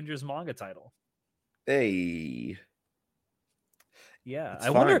Tokyo Revengers manga title. Hey. Yeah, It's I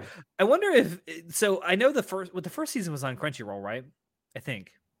wonder fine. if so. I know the first season was on Crunchyroll, right? I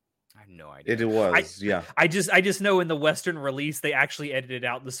think. I have no idea. It was, yeah. I just know in the Western release they actually edited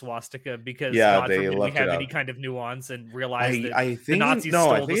out the swastika because Yeah, God they forbid we left it have any out. kind of nuance and realized that I the think Nazis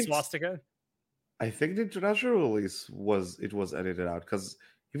no, I stole the think swastika. I think the international release was edited out because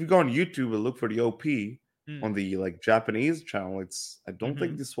if you go on YouTube and look for the OP Mm. on the like Japanese channel, I don't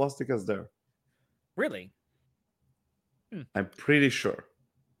think Mhm. the swastika's there. Really? I'm pretty sure.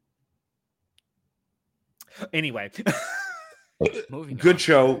 Anyway, Moving Good on.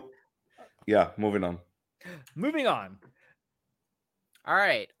 show. Yeah, moving on. moving on. All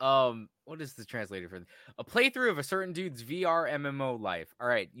right. What is the translator for a playthrough of a certain dude's VR MMO life? All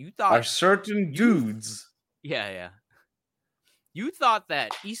right. You thought Are certain dudes Yeah. You thought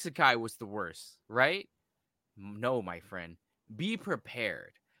that isekai was the worst, right? No, my friend. Be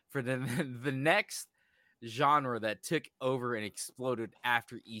prepared for the the next genre that took over and exploded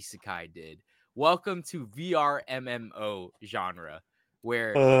after isekai did. Welcome to VR MMO genre,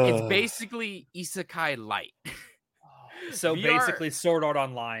 where it's basically isekai light. So VR basically, Sword Art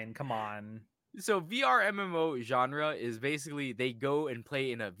Online. Come on. So VR MMO genre is basically they go and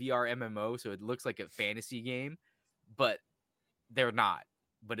play in a VR MMO, so it looks like a fantasy game, but they're not.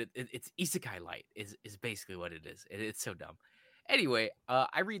 But it's isekai light is basically what it is. It's so dumb. Anyway,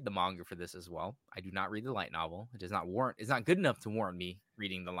 I read the manga for this as well. I do not read the light novel. It does not warrant. It's not good enough to warrant me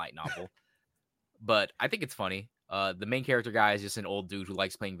reading the light novel. But I think it's funny. The main character guy is just an old dude who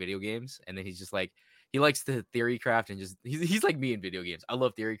likes playing video games, and then he's just like he likes to theory craft and just he's like me in video games. I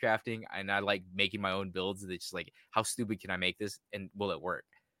love theory crafting and I like making my own builds. It's just like how stupid can I make this and will it work?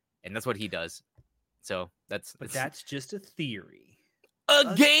 And that's what he does. So that's just a theory.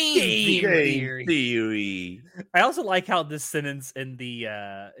 A game theory. I also like how this sentence in the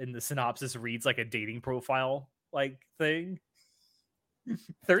synopsis reads like a dating profile like thing.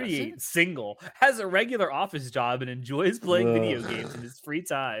 38, single, has a regular office job and enjoys playing video games in his free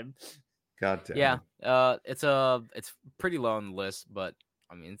time. God damn. Yeah, it's pretty low on the list, but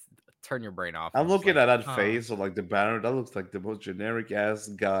I mean, turn your brain off. I'm looking at that huh. face or like the banner. That looks like the most generic ass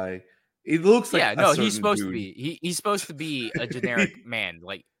guy. It looks like he's supposed dude. to be. He's supposed to be a generic man.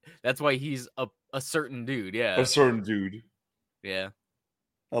 Like that's why he's a certain dude. Yeah, A certain dude. Yeah,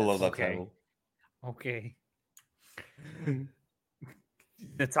 I love that okay. title. Okay.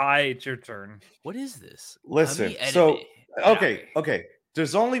 Natai, it's your turn. What is this? Listen, so okay.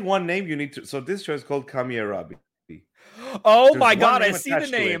 There's only one name you need to. So this show is called Kami Arabi. Oh There's my one god, I name see the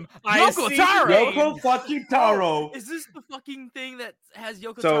attached to it. name. I Yoko see Taro! the name. Yoko fucking Taro. Is this the fucking thing that has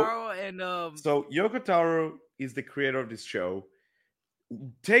Yoko So- Taro and So Yoko Taro is the creator of this show.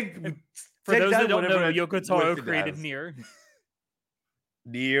 Take For take those that don't know, whatever Yoko Taro worth it created has. Nier,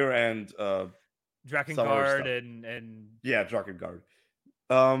 Nier and some other Drakengard, stuff. and Yeah, Drakengard.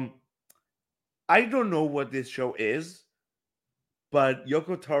 I don't know what this show is, but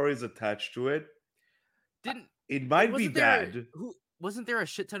Yoko Taro is attached to it. didn't It might be wasn't there- bad. wasn't there a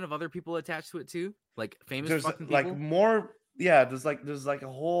shit ton of other people attached to it too? Like famous There's fucking like people? more. Yeah, there's like a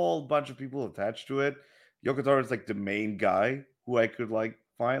whole bunch of people attached to it. Yoko Taro is like the main guy who I could like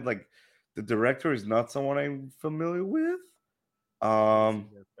find. Like the director is not someone I'm familiar with.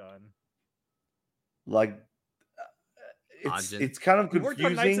 Like Anjin. it's kind of He worked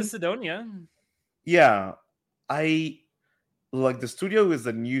on Knights of confusing. Sidonia. Yeah, I like the studio is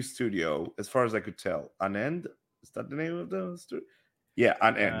a new studio as far as I could tell. Unend, is that the name of the studio? Yeah,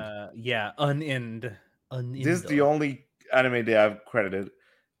 Unend. Yeah, Unend. This is the only anime they have credited.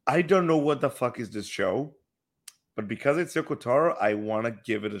 I don't know what the fuck is this show, but because it's Yoko Taro, I want to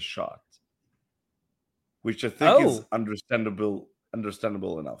give it a shot, which I think is understandable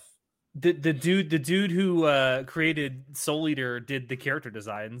enough. The dude who created Soul Eater did the character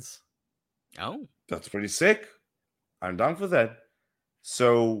designs. Oh, That's pretty sick. I'm down for that.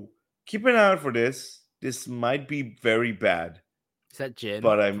 So keep an eye out for this. This might be very bad. is that Jin?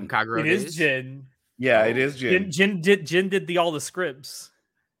 But from Kagero It Days? is Jin. Yeah, Oh. it is Jin. Jin did all the scripts.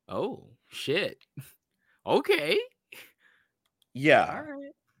 Oh shit. Okay. Yeah, All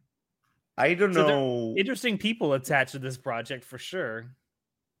right. I don't So there- know. Interesting people attached to this project for sure.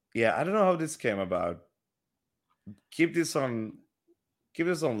 Yeah, I don't know how this came about. Keep this on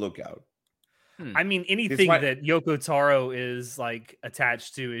lookout. I mean, anything might- that Yoko Taro is like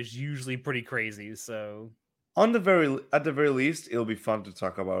attached to is usually pretty crazy. So At the very least, it'll be fun to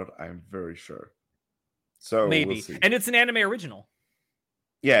talk about. I'm very sure. So maybe, we'll see. and it's an anime original.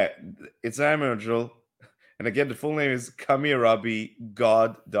 Yeah, it's an anime original. And again, the full name is Kamiarabi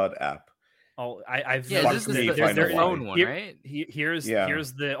God.app. Oh, I've Yeah, Fuck this me is if the, I it's the know phone why. one, right? Here's Yeah.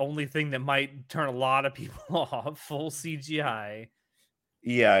 here's the only thing that might turn a lot of people off. Full CGI.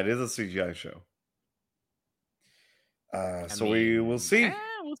 Yeah, it is a CGI show. So we will see.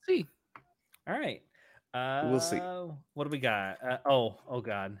 We'll see. All right. We'll see. What do we got? Oh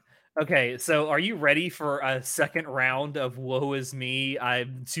God. Okay, so are you ready for a second round of Woe Is Me?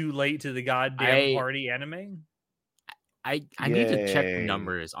 I'm too late to the goddamn party anime. I need to check the Yay.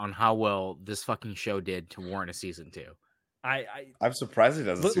 numbers on how well this fucking show did to warrant a season 2. I'm surprised it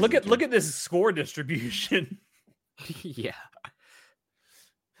doesn't. Look at this score distribution. Yeah.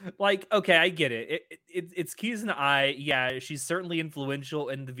 Like, okay, I get it. It's Kizuna Ai. Yeah, she's certainly influential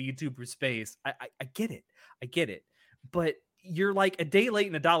in the VTuber space. I get it. I get it. But you're like a day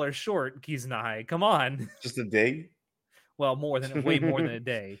late and $1 short, Kizuna Ai. Come on. Just a day. Well, way more than a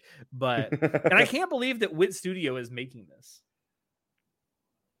day. But and I can't believe that Wit Studio is making this.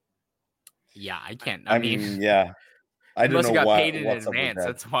 Yeah, I can't. I I mean, mean, yeah. I they don't must know have got why. paid in What's up with advance. that.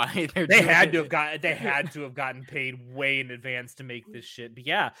 That's why they're They doing had it. to have gotten paid way in advance to make this shit. But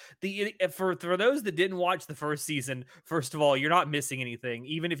yeah, for those that didn't watch the first season, first of all, you're not missing anything.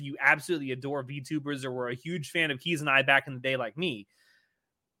 Even if you absolutely adore VTubers or were a huge fan of Keys and I back in the day, like me,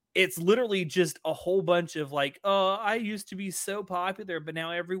 it's literally just a whole bunch of like, oh, I used to be so popular, but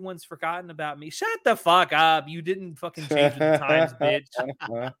now everyone's forgotten about me. Shut the fuck up! You didn't fucking change with the times,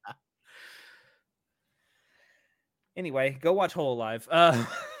 bitch. Anyway, go watch Hololive. I'm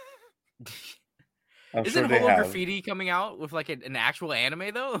Isn't sure they Holo have. Graffiti coming out with like an actual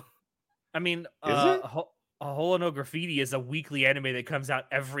anime though? I mean, it? Holo no Graffiti is a weekly anime that comes out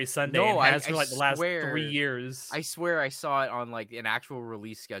every Sunday No, and has I for like the last swear. 3 years. I swear I saw it on like an actual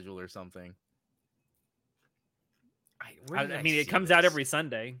release schedule or something. I mean, it comes out every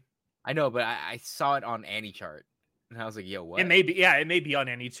Sunday. I know, but I saw it on AnyChart, and I was like, "Yo, what?" It may be on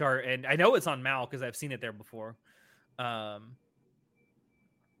any chart, and I know it's on Mal because I've seen it there before. But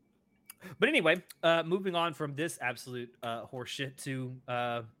anyway, moving on from this absolute horseshit to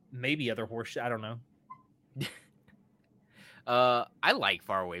maybe other horseshit. I don't know. I like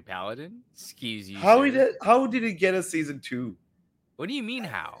Faraway Paladin. Excuse you. How sir. did it get a season 2? What do you mean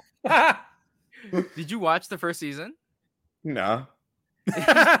how? Did you watch the first season? No.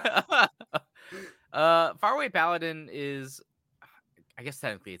 Faraway Paladin is, I guess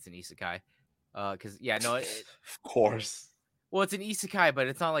technically it's an isekai. Because Of course. well, it's an isekai, but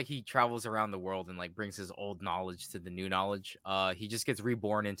it's not like he travels around the world and like brings his old knowledge to the new knowledge. He just gets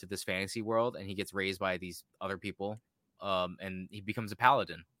reborn into this fantasy world, and he gets raised by these other people. And he becomes a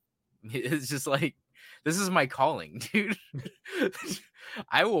paladin. It's just like, this is my calling, dude.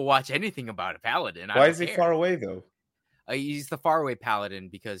 I will watch anything about a paladin. Why is he far away though? He's the faraway paladin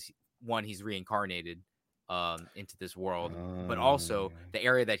because one, he's reincarnated into this world, but also the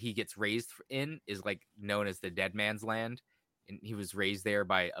area that he gets raised in is like known as the Dead Man's Land, and he was raised there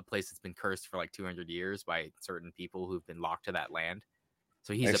by a place that's been cursed for like 200 years by certain people who've been locked to that land.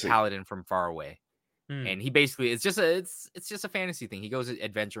 So he's a paladin from far away. And he basically it's just a fantasy thing. He goes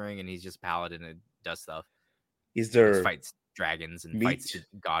adventuring and he's just a paladin and does stuff. Is there fights. dragons and meat fights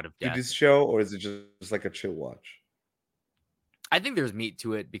the god of to death. this show, or is it just like a chill watch? I think there's meat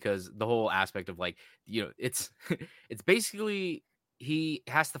to it because the whole aspect of like, it's it's basically he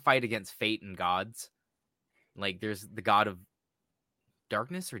has to fight against fate and gods. Like there's the god of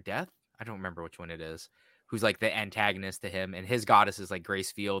darkness or death. I don't remember which one it is. Who's like the antagonist to him, and his goddess is like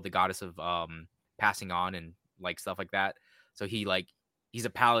Gracefield, the goddess of passing on and like stuff like that. So he's a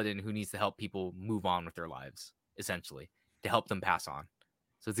paladin who needs to help people move on with their lives, essentially, to help them pass on.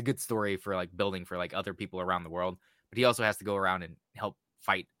 So it's a good story for like building for like other people around the world. But he also has to go around and help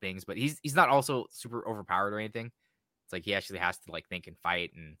fight things. But he's not also super overpowered or anything. It's like he actually has to like think and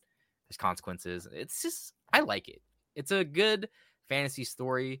fight, and there's consequences. It's just, I like it. It's a good fantasy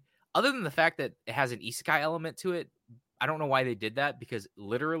story. Other than the fact that it has an isekai element to it, I don't know why they did that, because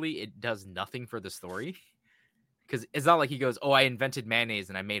literally it does nothing for the story. Because it's not like he goes, "Oh, I invented mayonnaise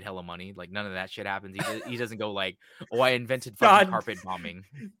and I made hella money." Like none of that shit happens. He doesn't go like, "Oh, I invented fucking carpet bombing."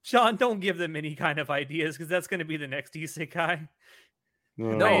 John, don't give them any kind of ideas, because that's going to be the next isekai.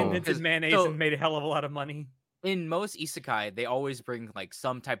 No, I invented 'cause- mayonnaise so- and made a hell of a lot of money. In most isekai, they always bring like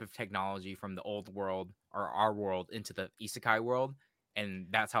some type of technology from the old world or our world into the isekai world, and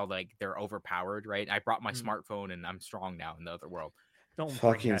that's how like they're overpowered, right? I brought my smartphone and I'm strong now in the other world. Don't bring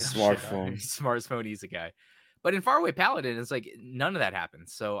Fucking that shit up. smartphone. Smartphone isekai. But in Faraway Paladin, it's like none of that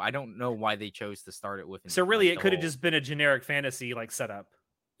happens. So I don't know why they chose to start it with. So really, like, it the could have whole- just been a generic fantasy like setup.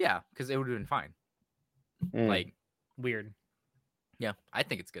 yeah, because it would have been fine. Mm. Like, Weird. yeah, I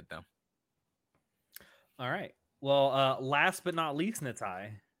think it's good though. All right. Well, last but not least,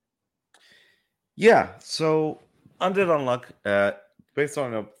 Natai. Yeah, so Undead Unluck, based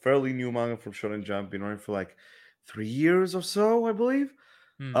on a fairly new manga from Shonen Jump, been running for like 3 years or so, I believe.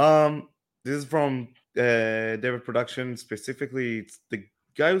 This is from David Production. Specifically, it's the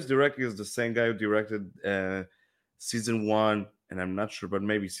guy who's directing is the same guy who directed season 1, and I'm not sure, but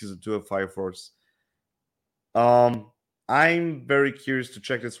maybe season 2 of Fire Force. I'm very curious to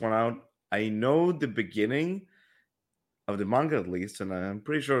check this one out. I know the beginning of the manga at least, and I'm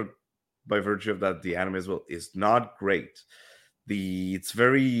pretty sure by virtue of that the anime as well is not great. It's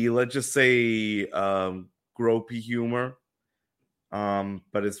very, let's just say, gropey humor.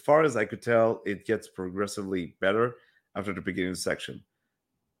 But as far as I could tell, it gets progressively better after the beginning section.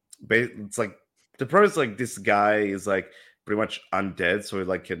 It's like the premise, like this guy is like pretty much undead, so he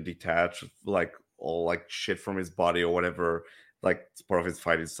like can detach like all like shit from his body or whatever, like it's part of his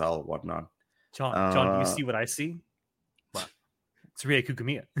fighting style, whatnot. John, do you see what I see? What? It's Rie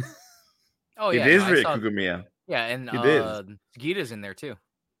Kukumiya. Oh It yeah, is no, I Rie saw- Kugumiya. Yeah, and It is. Gita's in there too.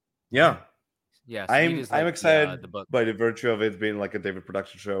 Yeah. Yeah, I'm Sugita's, like, excited the book. by the virtue of it being like a David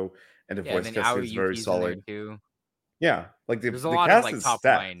Production show, and the Yeah, and voice then cast Aoi is very Yuki's in there solid. too. Yeah, like There's a the lot cast of like is top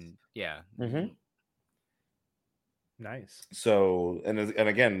stacked. line. Yeah. Mhm. Nice. So and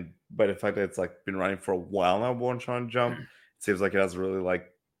again, by the fact that it's like been running for a while now, Born Sean Jump, it seems like it has really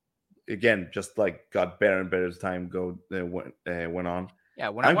like again just like got better and better as time went on. Yeah,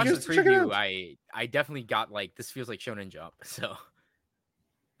 when I I'm watched the curious to check it preview, out. I definitely got like this feels like Shonen Jump, so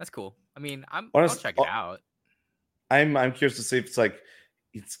that's cool. I mean, I'll Honest- check it out. I'm curious to see if it's like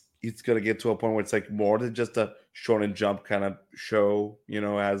it's gonna get to a point where it's like more than just a Shonen Jump kind of show, it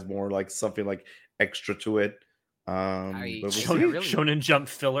has more like something like extra to it. But we'll see. Shonen Jump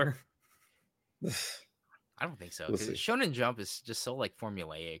filler. I don't think so. We'll 'Cause see. Shonen Jump is just so like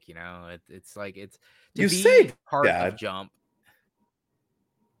formulaic, It's like it's You be say part that. of Jump.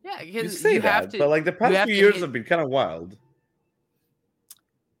 Yeah, You because say you that, have to. but like the you past have few to years hit- have been kind of wild.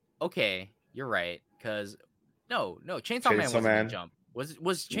 Okay, you're right. Because no, Chainsaw Man Chainsaw wasn't Man. in Jump. Was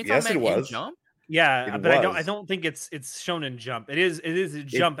Chainsaw Yes, Man it was. in Jump? Yeah, It but I was. don't think it's Shonen Jump. It is a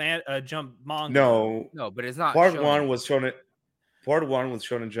Jump and a Jump manga. No, but it's not. Part Shonen. 1 was Shonen. Part 1 was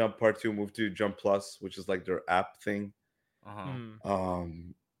Shonen Jump. Part 2 moved to Jump Plus, which is like their app thing. Uh-huh.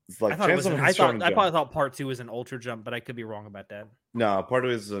 It's like I thought it was. Chainsaw Man I is Shonen thought. I Jump. probably thought part 2 was an Ultra Jump, but I could be wrong about that. No, part 2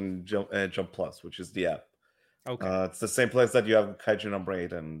 is on Jump Plus, which is the app. Okay. It's the same place that you have Kaiju Number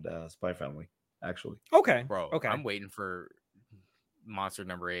 8 and Spy Family, actually. Okay. Bro, Okay. I'm waiting for Monster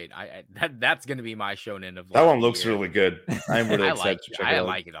number 8. That's gonna be my shonen of That like one the looks year. really good. I'm really I excited like to check I it out.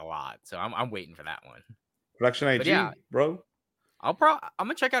 like it a lot, so I'm waiting for that one. Production IG, yeah. bro. I'm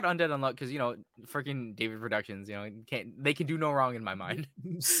gonna check out Undead Unluck because freaking David Productions, they can do no wrong in my mind.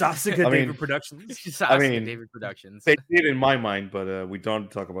 Sasuke I mean- David Productions. Sasuke David Productions. They did in my mind, but we don't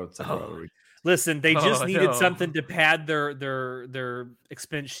talk about Sakura. Listen, they just Oh, needed no. something to pad their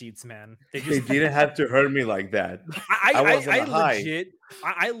expense sheets, man. They They just didn't have to hurt me like that. I wasn't high.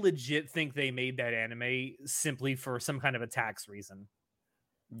 I legit think they made that anime simply for some kind of a tax reason.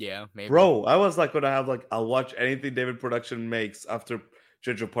 Yeah, maybe. Bro, I was like, gonna have like, I'll watch anything David Production makes after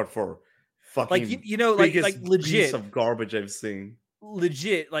JoJo Part 4. Fucking Like you know, like biggest legit. piece of garbage I've seen.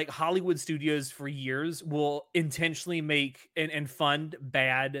 Legit, like Hollywood studios for years will intentionally make and fund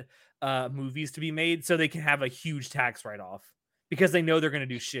bad movies to be made so they can have a huge tax write-off because they know they're going to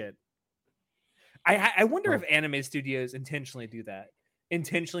do shit. I wonder if anime studios intentionally do that,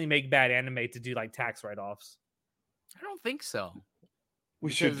 intentionally make bad anime to do like tax write-offs. I don't think so. We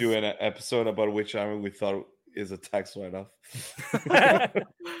should do an episode about which anime we thought is a tax write-off.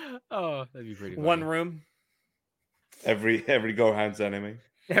 Oh, that'd be pretty funny. One room. Every Gohan's anime.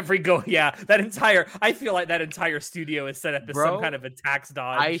 That entire, I feel like that entire studio is set up as some kind of a tax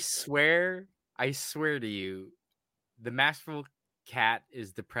dodge. I swear to you, the Masterful Cat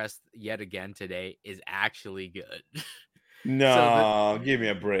is depressed yet again today is actually good. No, give me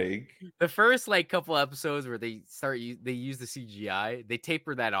a break. The first like couple episodes where they use the CGI, they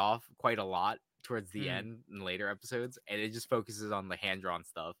taper that off quite a lot towards the end in later episodes, and it just focuses on the hand-drawn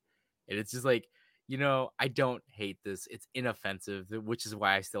stuff. And it's just like, you know, I don't hate this. It's inoffensive, which is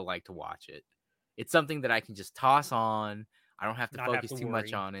why I still like to watch it. It's something that I can just toss on. I don't have to focus too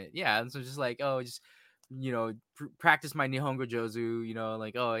much on it. Yeah, and so just like, oh, just, you know, practice my Nihongo Jozu, you know,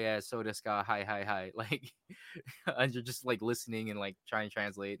 like, oh yeah, so desu ka, hi. Like, and you're just like listening and like trying to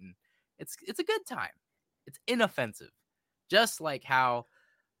translate, and it's a good time. It's inoffensive. Just like how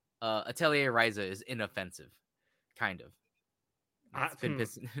Atelier Ryza is inoffensive, kind of. It's been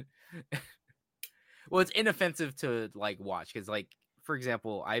pissing. Well, it's inoffensive to like watch because, like, for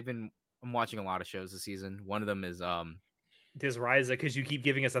example, I'm watching a lot of shows this season. One of them is this Ryza, because you keep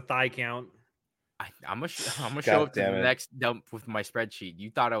giving us a thigh count. I'm gonna show up to the next dump with my spreadsheet. You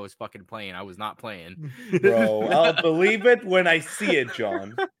thought I was fucking playing. I was not playing. Bro, I'll believe it when I see it,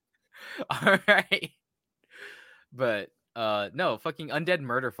 John. All right. But no, fucking Undead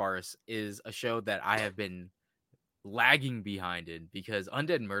Murder Farce is a show that I have been lagging behind in because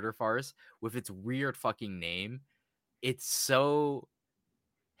Undead Murder Farce, with its weird fucking name, it's so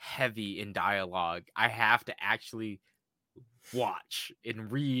heavy in dialogue. I have to actually watch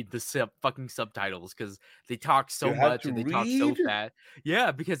and read the fucking subtitles because they talk so much and they talk so fast.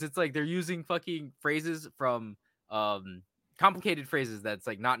 Yeah, because it's like they're using fucking phrases from complicated phrases that's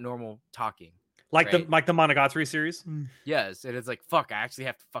like not normal talking. Like the Monogatari series. Yes, and it's like, fuck, I actually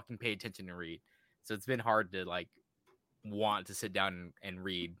have to fucking pay attention to read. So it's been hard to like want to sit down and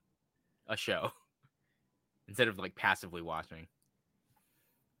read a show instead of like passively watching.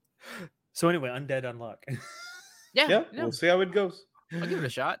 So anyway, Undead Unluck. Yeah, we'll see how it goes. I'll give it a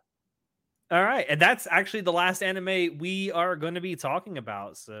shot. All right, and that's actually the last anime we are going to be talking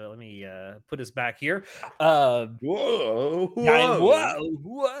about. So let me put us back here. Whoa!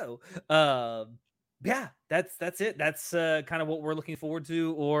 Yeah, that's it. That's kind of what we're looking forward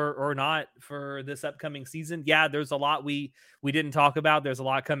to, or not, for this upcoming season. Yeah, there's a lot we didn't talk about. There's a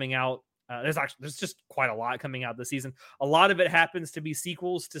lot coming out. There's just quite a lot coming out this season. A lot of it happens to be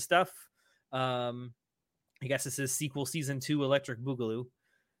sequels to stuff. I guess this is sequel season 2, Electric Boogaloo.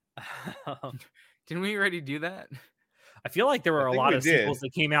 Didn't we already do that? I feel like there were a lot of sequels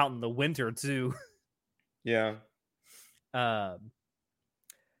that came out in the winter too. Yeah. But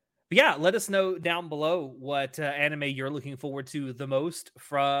yeah, let us know down below what anime you're looking forward to the most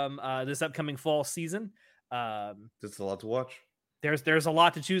from this upcoming fall season. There's a lot to watch. There's a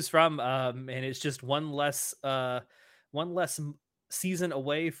lot to choose from, and it's just one less season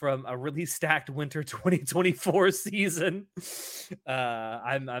away from a really stacked winter 2024 season.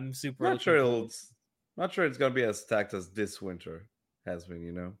 I'm super not sure it's gonna be as stacked as this winter has been,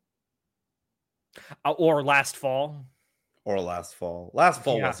 you know, or last fall. Last fall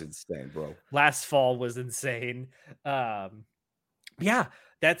was insane, bro. Last fall was insane. Yeah,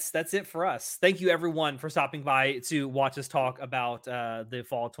 that's it for us. Thank you everyone for stopping by to watch us talk about the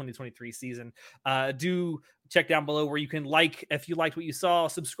fall 2023 season. Do check down below where you can like if you liked what you saw,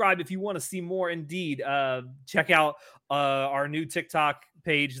 subscribe if you want to see more. Indeed, check out our new TikTok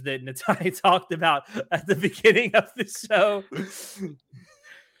page that Natai talked about at the beginning of the show.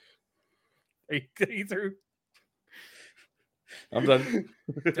 Are you through? I'm done.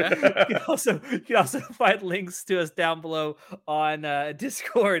 You can also find links to us down below on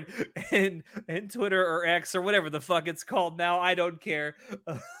Discord and Twitter or X or whatever the fuck it's called now. I don't care.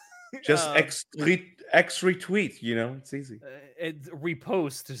 Just X retweet, you know, it's easy. It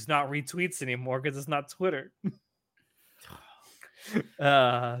repost is not retweets anymore because it's not Twitter. You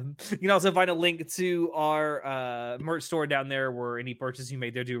can also find a link to our merch store down there where any purchase you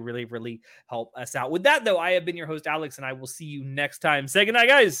made there do really, really help us out. With that, though, I have been your host, Alex, and I will see you next time. Say goodnight,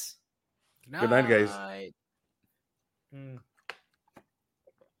 guys. Good night, guys.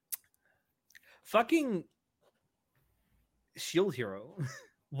 fucking Shield Hero.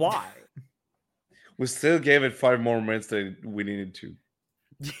 Why? We still gave it 5 more minutes than we needed to.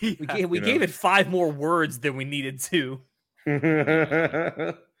 We gave it 5 more words than we needed to.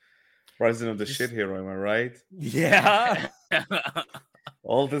 Rising of the shit hero, am I right? Yeah.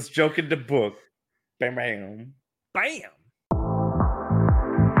 All this joke in the book. Bam, bam. Bam.